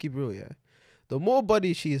 But let's keep real, the more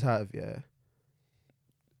body she's have,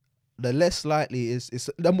 the less likely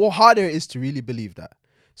the more harder it is to really believe that.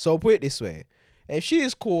 So put it this way: if she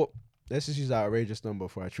is caught, let's just use that outrageous number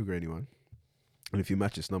before I trigger anyone. And if you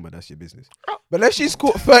match this number, that's your business. But let's she's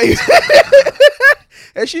caught 30.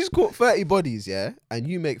 If she's caught 30 bodies, and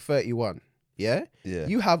you make 31,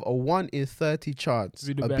 you have a 1 in 30 chance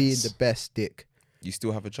Be the of best. being the best dick. You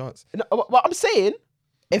still have a chance. No, but I'm saying,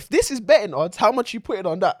 if this is betting odds, how much you put it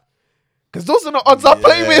on that? Because those are the odds I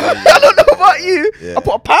play with. Yeah, I don't know about you. yeah. I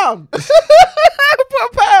put a pound. I put a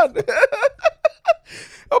pound.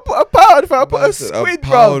 I put a pound. If I put a squid,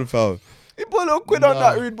 bro. Fam. You put a little quid on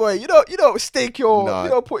that, rude boy. You don't stake your. Nah. You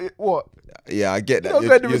don't put it what. Yeah, I get that. You don't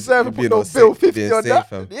go in the reserve and put no bill 50 on that.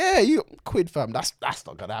 Fam. Yeah, you quid, fam. That's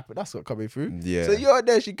not gonna happen. That's not coming through. Yeah. So you're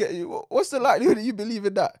there. She get you. What's the likelihood that you believe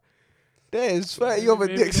in that? There's 30 other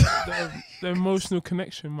Maybe dicks. the emotional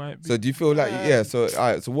connection might be. So do you feel like so all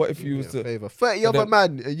right, so what if you was to Favor. 30 so other then-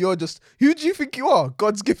 man, and you're just. Who do you think you are?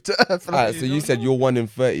 God's gift to earth. all right, so you said you're 1 in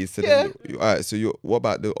 30. So Yeah. then all right, so what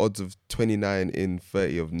about the odds of 29 in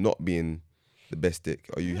 30 of not being the best dick?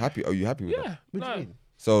 Are you happy? Are you happy with that? Yeah. What do you no. mean?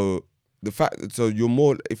 So the fact, so you're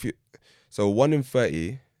more if you, so 1 in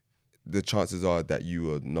 30, the chances are that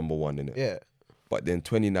you are number 1 in it. Yeah. But then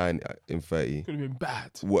 29 in 30, Could have been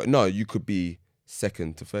bad. no, you could be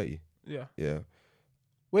second to 30. Yeah. Yeah.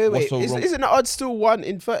 Wait. so wrong? Isn't the odds still 1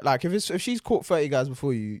 in 30? Like if she's caught 30 guys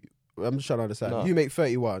before you, I'm just trying to understand. No. You make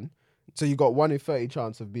 31, so you got 1 in 30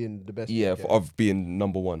 chance of being the best. Yeah, dick, of being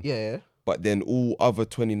number 1. Yeah. But then all other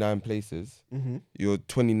 29 places, Mm-hmm. you're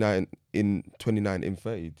 29 in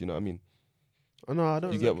 30. Do you know what I mean? Oh, no, I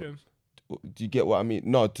don't. You know. get do you get what I mean?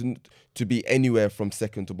 No, to be anywhere from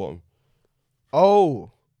second to bottom.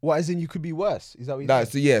 Oh, what? As in you could be worse? Is that what you Nah, said?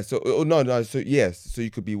 so yeah, so no, so yes, so you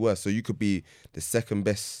could be worse. So you could be the second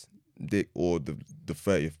best dick or the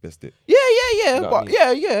 30th best dick. Yeah. know what I But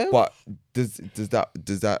mean? yeah. But does that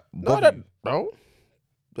No, bother that you? no.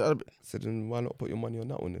 So then why not put your money on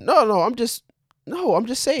that one then? No. I'm just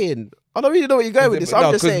saying. I don't really know where you're going with this.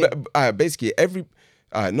 I'm just saying. Basically,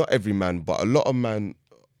 not every man, but a lot of man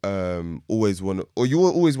always want to, or you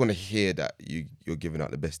always want to hear that you're giving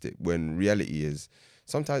out the best dick, when reality is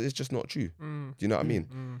sometimes it's just not true. Do you know what I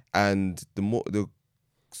mean? And the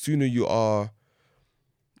sooner you are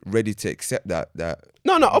ready to accept that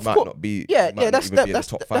No, you of might course. not be, Yeah, you might not that's- even be in that's-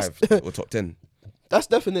 the top that's- 5 or top 10. That's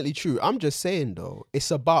definitely true. I'm just saying though,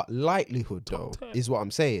 it's about likelihood though, is what I'm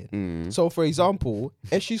saying. So for example,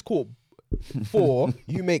 if she's caught 4,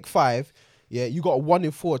 you make 5, yeah, you got a 1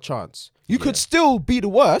 in 4 chance. You could still be the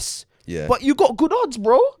worst, Yeah, but you got good odds,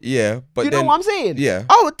 bro. yeah, but You then, know what I'm saying? Yeah.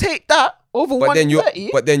 I would take that over but 1 then in you're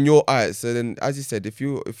 30. alright. So then, as you said, if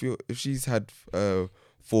she's had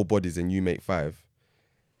 4 bodies and you make 5,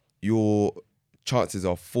 your chances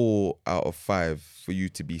are 4 out of 5 for you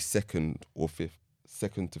to be second to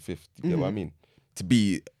 5th. You get what I mean? To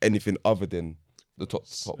be anything other than the top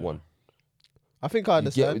 1. I think I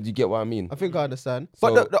understand. You get what I mean? I think I understand.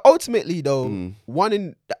 So- But ultimately though, 1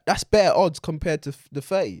 in that's better odds compared to the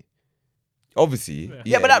 30. Obviously.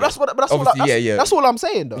 Yeah, but that's what. But that's Obviously, all. yeah. That's all I'm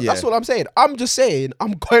saying, though. That's Yeah. all I'm saying. I'm just saying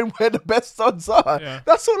I'm going where the best odds are. Yeah.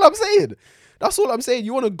 That's all I'm saying. That's all I'm saying.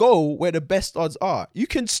 You want to go where the best odds are. You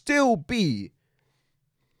can still be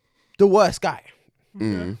the worst guy.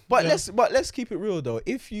 But let's keep it real though.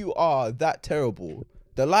 If you are that terrible,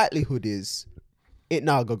 the likelihood is it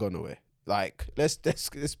now go nowhere. Like let's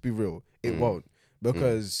be real. It won't,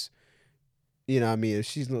 because you know what I mean, if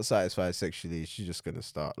she's not satisfied sexually, she's just gonna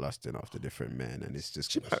start lusting after different men, and it's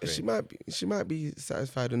just She might be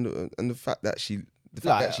satisfied, and the fact that she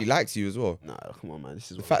Like, she likes you as well. Nah, come on, man.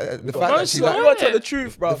 This is The what fact we that gotta she we like, gotta tell the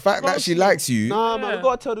truth, bro. the fact that she likes you. Nah, man, we Yeah.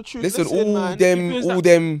 gotta tell the truth. Listen, man. feels all that-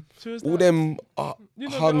 them feels all that- them You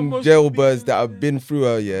know, hung that jailbirds emotional that have been through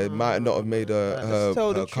her, yeah, might not have made Let's her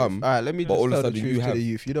tell the her truth. come. All right, let me but just all of a tell the sudden truth you to have. the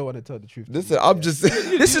youth. You don't want to tell the truth. to Listen, the I'm youth, just.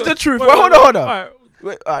 This is the truth. Wait, Wait, hold on. alright,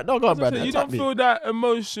 Wait, all right, no, go on, so Brad. you Tap don't me. feel that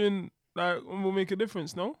emotion like will make a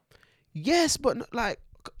difference, no? Yes, but like,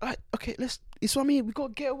 okay, it's what I mean. We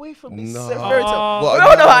gotta get away from this Nah. fairy tale. Well, Wait, no,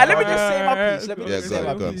 hold on, no, let me just say my yeah, piece. Let me yeah, just go say on,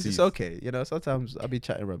 my go piece. on, It's please. okay. You know, sometimes I'll be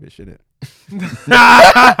chatting rubbish, innit?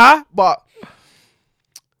 But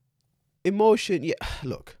emotion, yeah.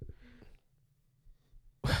 Look,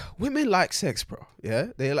 women like sex, bro. Yeah,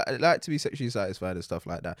 they like to be sexually satisfied and stuff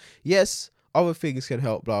like that. Yes, other things can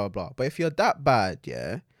help, blah blah blah. But if you're that bad,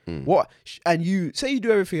 yeah, and you say you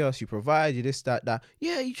do everything else, you provide, you this, that,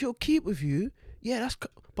 yeah, she'll keep with you. Yeah,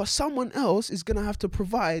 but someone else is gonna have to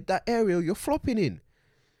provide that area you're flopping in.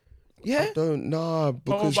 Yeah, Don't nah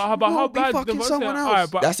because But how won't be bad? fucking the someone else. Alright,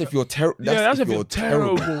 but that's if you're terrible. yeah, that's if you're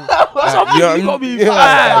terrible. Like, That's you know you what I gotta be mean? Yeah.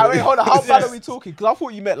 bad. wait, hold on. How bad are we talking? Because I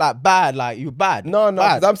thought you meant like bad, like you bad. No,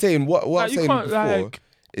 bad. 'cause I'm saying what Like, I'm you saying can't, before like-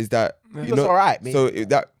 is that you That's know alright, mate. so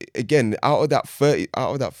that again out of that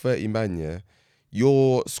 30 man, yeah,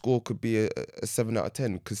 your score could be a 7 out of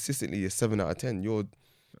 10, consistently a 7 out of 10. You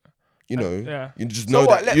yeah. you just So know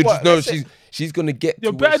what, that you just know let's say- she's gonna get.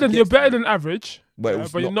 You're to where better she than gets to. average, But it yeah,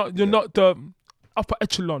 was but not- you're not the upper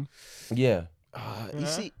echelon. Yeah, You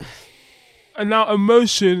see, And now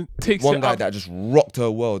emotion takes one it guy up. that just rocked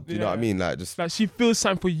her world. You know what I Yeah. mean? Like just Like she feels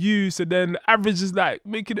something for you, so then the average is like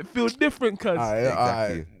making it feel different. Cause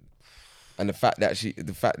exactly. And the fact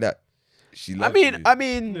that she loves you. I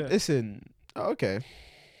mean, Yeah. listen. Okay,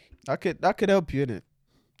 that could help you, innit?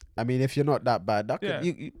 I mean, if you're not that bad, that Yeah.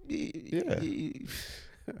 could. You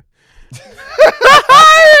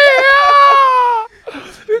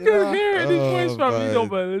You can hear it in his voice, fam. You my don't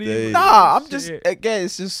believe days. it. Nah, I'm Shit. just again.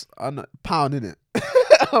 It's just a pound, innit?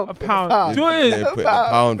 A pound. Do you know what it is? They put the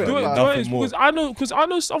pound Do for Do it, it, it, do it, nothing more. because I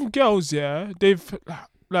know some girls, yeah,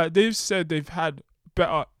 they've said they've had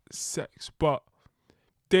better sex, but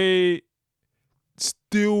they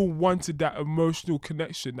still wanted that emotional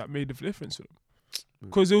connection that made the difference for them.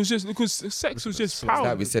 Because it was just because sex was just pound.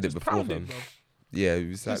 like we said it just before, pounding, fam. bro. Yeah,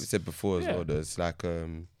 it's like we said before as Yeah. well. Though. It's like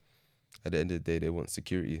at the end of the day, they want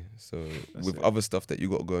security. So That's with it. other stuff that you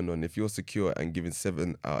got going on, if you're secure and giving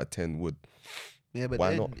 7 out of 10 would, Yeah, but Why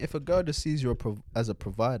then not? if a girl just sees you as a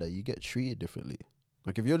provider, you get treated differently.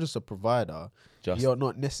 Like if you're just a provider, just you're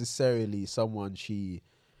not necessarily someone she.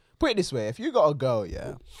 Put it this way: if you got a girl,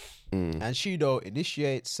 yeah, and she don't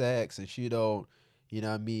initiate sex, and she don't, you know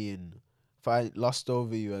what I mean, find lust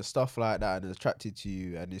over you and stuff like that, and is attracted to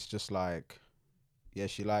you, and it's just like, yeah,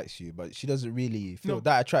 she likes you, but she doesn't really feel No.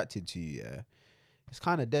 that attracted to you. Yeah, it's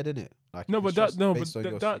kind of dead, isn't it? Like No, but it's that just no, based but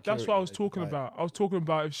on your that's what I was security, talking like, about. I was talking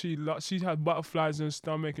about if she had butterflies in her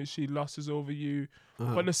stomach and she lusts over you,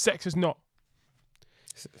 uh-huh. but the sex is not.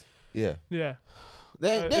 yeah, Yeah,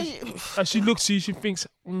 Then, and she looks, she thinks,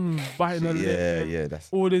 biting her lip, yeah, and yeah. That's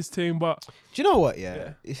all this thing, but do you know what?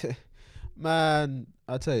 Yeah, man,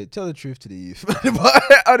 I tell you, tell the truth to the youth, man. But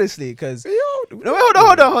honestly, because no, wait,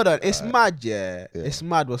 hold on. It's mad, yeah. Yeah. It's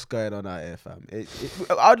mad what's going on out here, fam.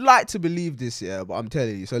 I'd like to believe this, yeah, but I'm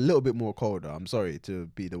telling you, it's a little bit more colder. I'm sorry to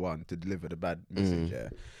be the one to deliver the bad message, yeah.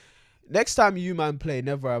 Next time you man play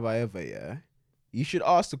Never Have I Ever, yeah, you should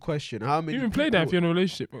ask the question: how many? you even play that if you're in a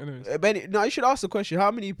relationship. Anyways. No, you should ask the question: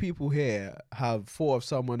 how many people here have thought of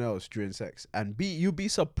someone else during sex? And you'd be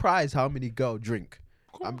surprised how many girls drink.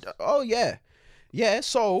 Oh yeah, yeah.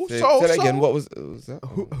 So say that again. What was that?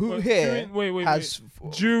 who But here wait. has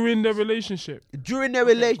During the relationship, during their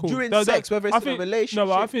relation Cool. during That- sex, whether it's I in a think- relationship? No,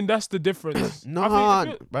 but I think that's the difference. Nah, I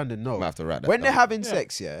think Brandon, no. I have to write that When they're down. having Yeah.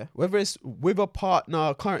 sex, yeah, whether it's with a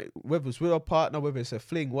partner, whether it's with a partner, whether it's a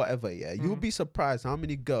fling, whatever, yeah, you'll be surprised how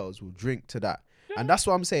many girls will drink to that. And that's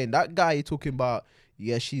what I'm saying. That guy you're talking about,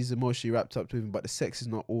 yeah, she's emotionally wrapped up to him, but the sex is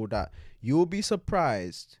not all that. You'll be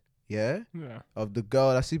surprised, yeah, yeah. of the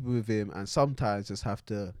girl that's sleeping with him, and sometimes just have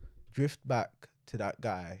to drift back to that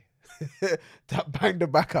guy that banged the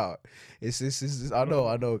back out. It's I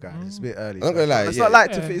know, guys. It's a bit early. I'm not gonna lie, It's yeah. not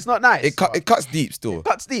like Yeah. it's not nice. It cuts deep still,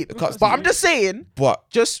 cuts deep. cuts But deep. I'm just saying, but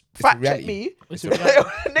just a fact check reality. me. It's It's a a- reality.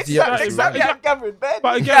 next Yeah, time, it's next a time, reality. yeah, Gavin, Ben,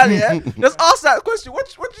 But girl, again- yeah, just ask that question.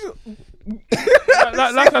 What you?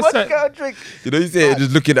 like I what said- girl drink? you know you say it,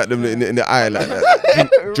 just looking at them in the eye like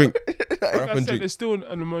drink. Like Rap I and said, drink. it's still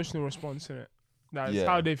an emotional response in it. That's Yeah.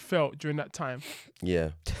 how they felt during that time. Yeah,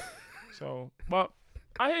 So, but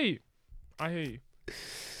I hear you. I hear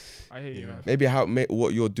you, man. maybe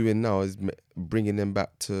what you're doing now is bringing them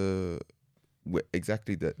back to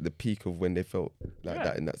exactly the peak of when they felt like Yeah.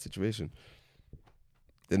 that in that situation.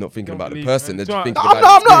 They're not thinking Don't about the believe, person. man. They're just So thinking I'm about.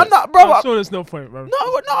 not, the I'm not, bro. I'm sure there's no point, bro. No,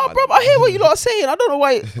 bro. I hear what you lot are saying. I don't know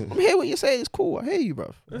why. I hear what you're saying. It's cool. I hear you,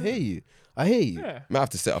 bro. I hear you. Yeah. Might have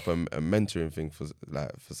to set up a mentoring thing for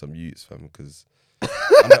some youths, fam, because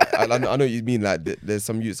I know what you mean. Like there's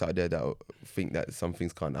some youths out there that think that some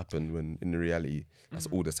things can't happen when in the reality that's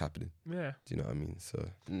all that's happening. Yeah. Do you know what I mean? So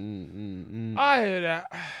I hear that.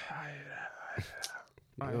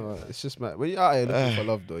 You know, it's just mad. When you're out here looking for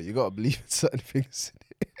love, though, you gotta believe in certain things.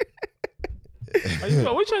 What you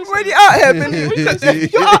trying to When say? you're out here, believe.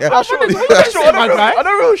 You're out. I'm sure. What you trying to say, my guy? I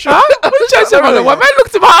know real shit. What you trying to say, man? When man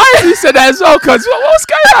looked in my eyes, he said that as well, cuz what's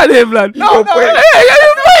going on here, blood? No.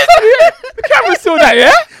 The camera's still there,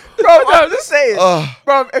 yeah? Bro, I'm just saying, oh,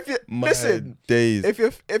 bro. If you my listen, days. if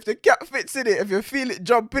the cat fits in it, if you feel it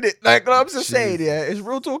jump in it, like I'm just saying, yeah, it's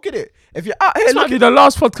real talk in it. If you're out here This might looking, be the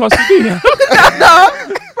last podcast we do. Yeah?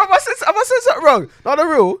 bro, have I said something wrong? Not the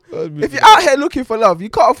real. If you're out here looking for love,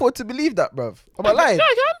 you can't afford to believe that, bro. Am I lying? Yeah,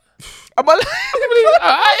 I can. Am I lying?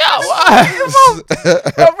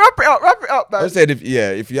 Bro, wrap it up, man. I'm saying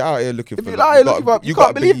if you're out here looking If for you're love, out here looking for- you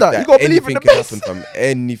can't believe that. You gotta believe in anything the can best. happen from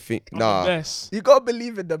anything. Nah, Yes. You gotta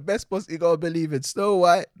believe in the best possible. You gotta believe in Snow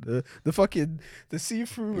White, the fucking the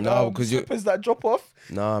see-through No, 'cause you- slippers that drop off.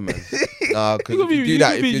 nah, man. Nah, because You if you do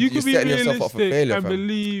that, you're be setting yourself up for realistic failure, and fam.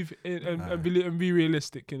 believe in, and be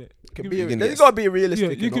realistic in it. you're gonna You get gotta be Yeah,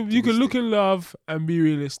 realistic. you can look in love and be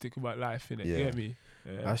realistic about life in it. Yeah. You get me?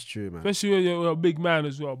 Yeah. That's true, man. Especially when you're a big man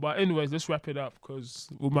as well. But anyways, let's wrap it up because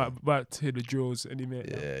we might about to hear the drills any minute.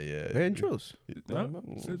 Yeah. We're in drills. Nah,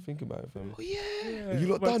 man, think about it, fam. Oh, yeah. You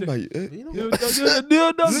lot done, mate? You know You're what?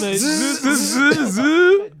 done, mate.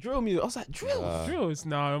 Drill music. I was like, drill. Drills.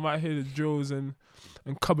 Now I might hear the drills and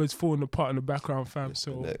cupboards falling apart in the background, fam.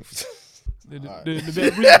 So they're a bit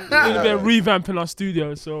revamping our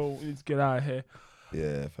studio, so we need to get out of here.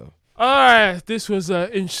 Yeah, fam. All right, this was an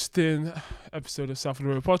interesting episode of South of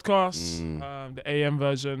the Road podcast, the AM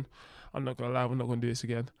version. I'm not gonna lie, we're not gonna do this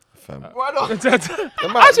again. Fam. Why not? Actually,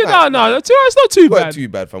 no, it's not too bad. Not too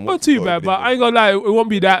bad, fam. Not too bad, but I ain't gonna lie, it won't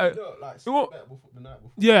be that.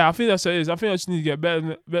 Yeah, I think that's what it is. I think I just need to get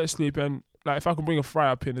better sleep, and like if I can bring a fry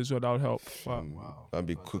up in as well, that would help. But, I'll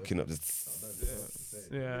be cooking up this.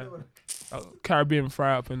 yeah, Caribbean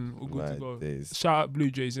fry up, and we're good to go. Days. Shout out Blue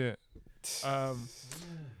Jays, yeah.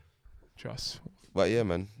 Trust. But yeah,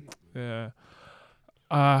 man. Yeah.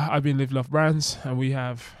 I've been Live Love Brands, and we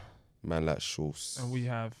have. Man like Schultz. And we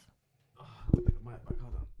have.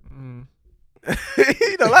 You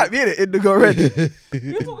don't like me, innit? Indigo Red.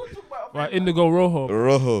 Right, Indigo Rojo.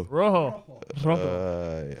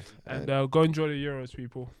 Yeah. And go enjoy the Euros,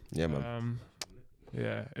 people. Yeah, man.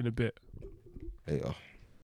 Yeah, in a bit. Later.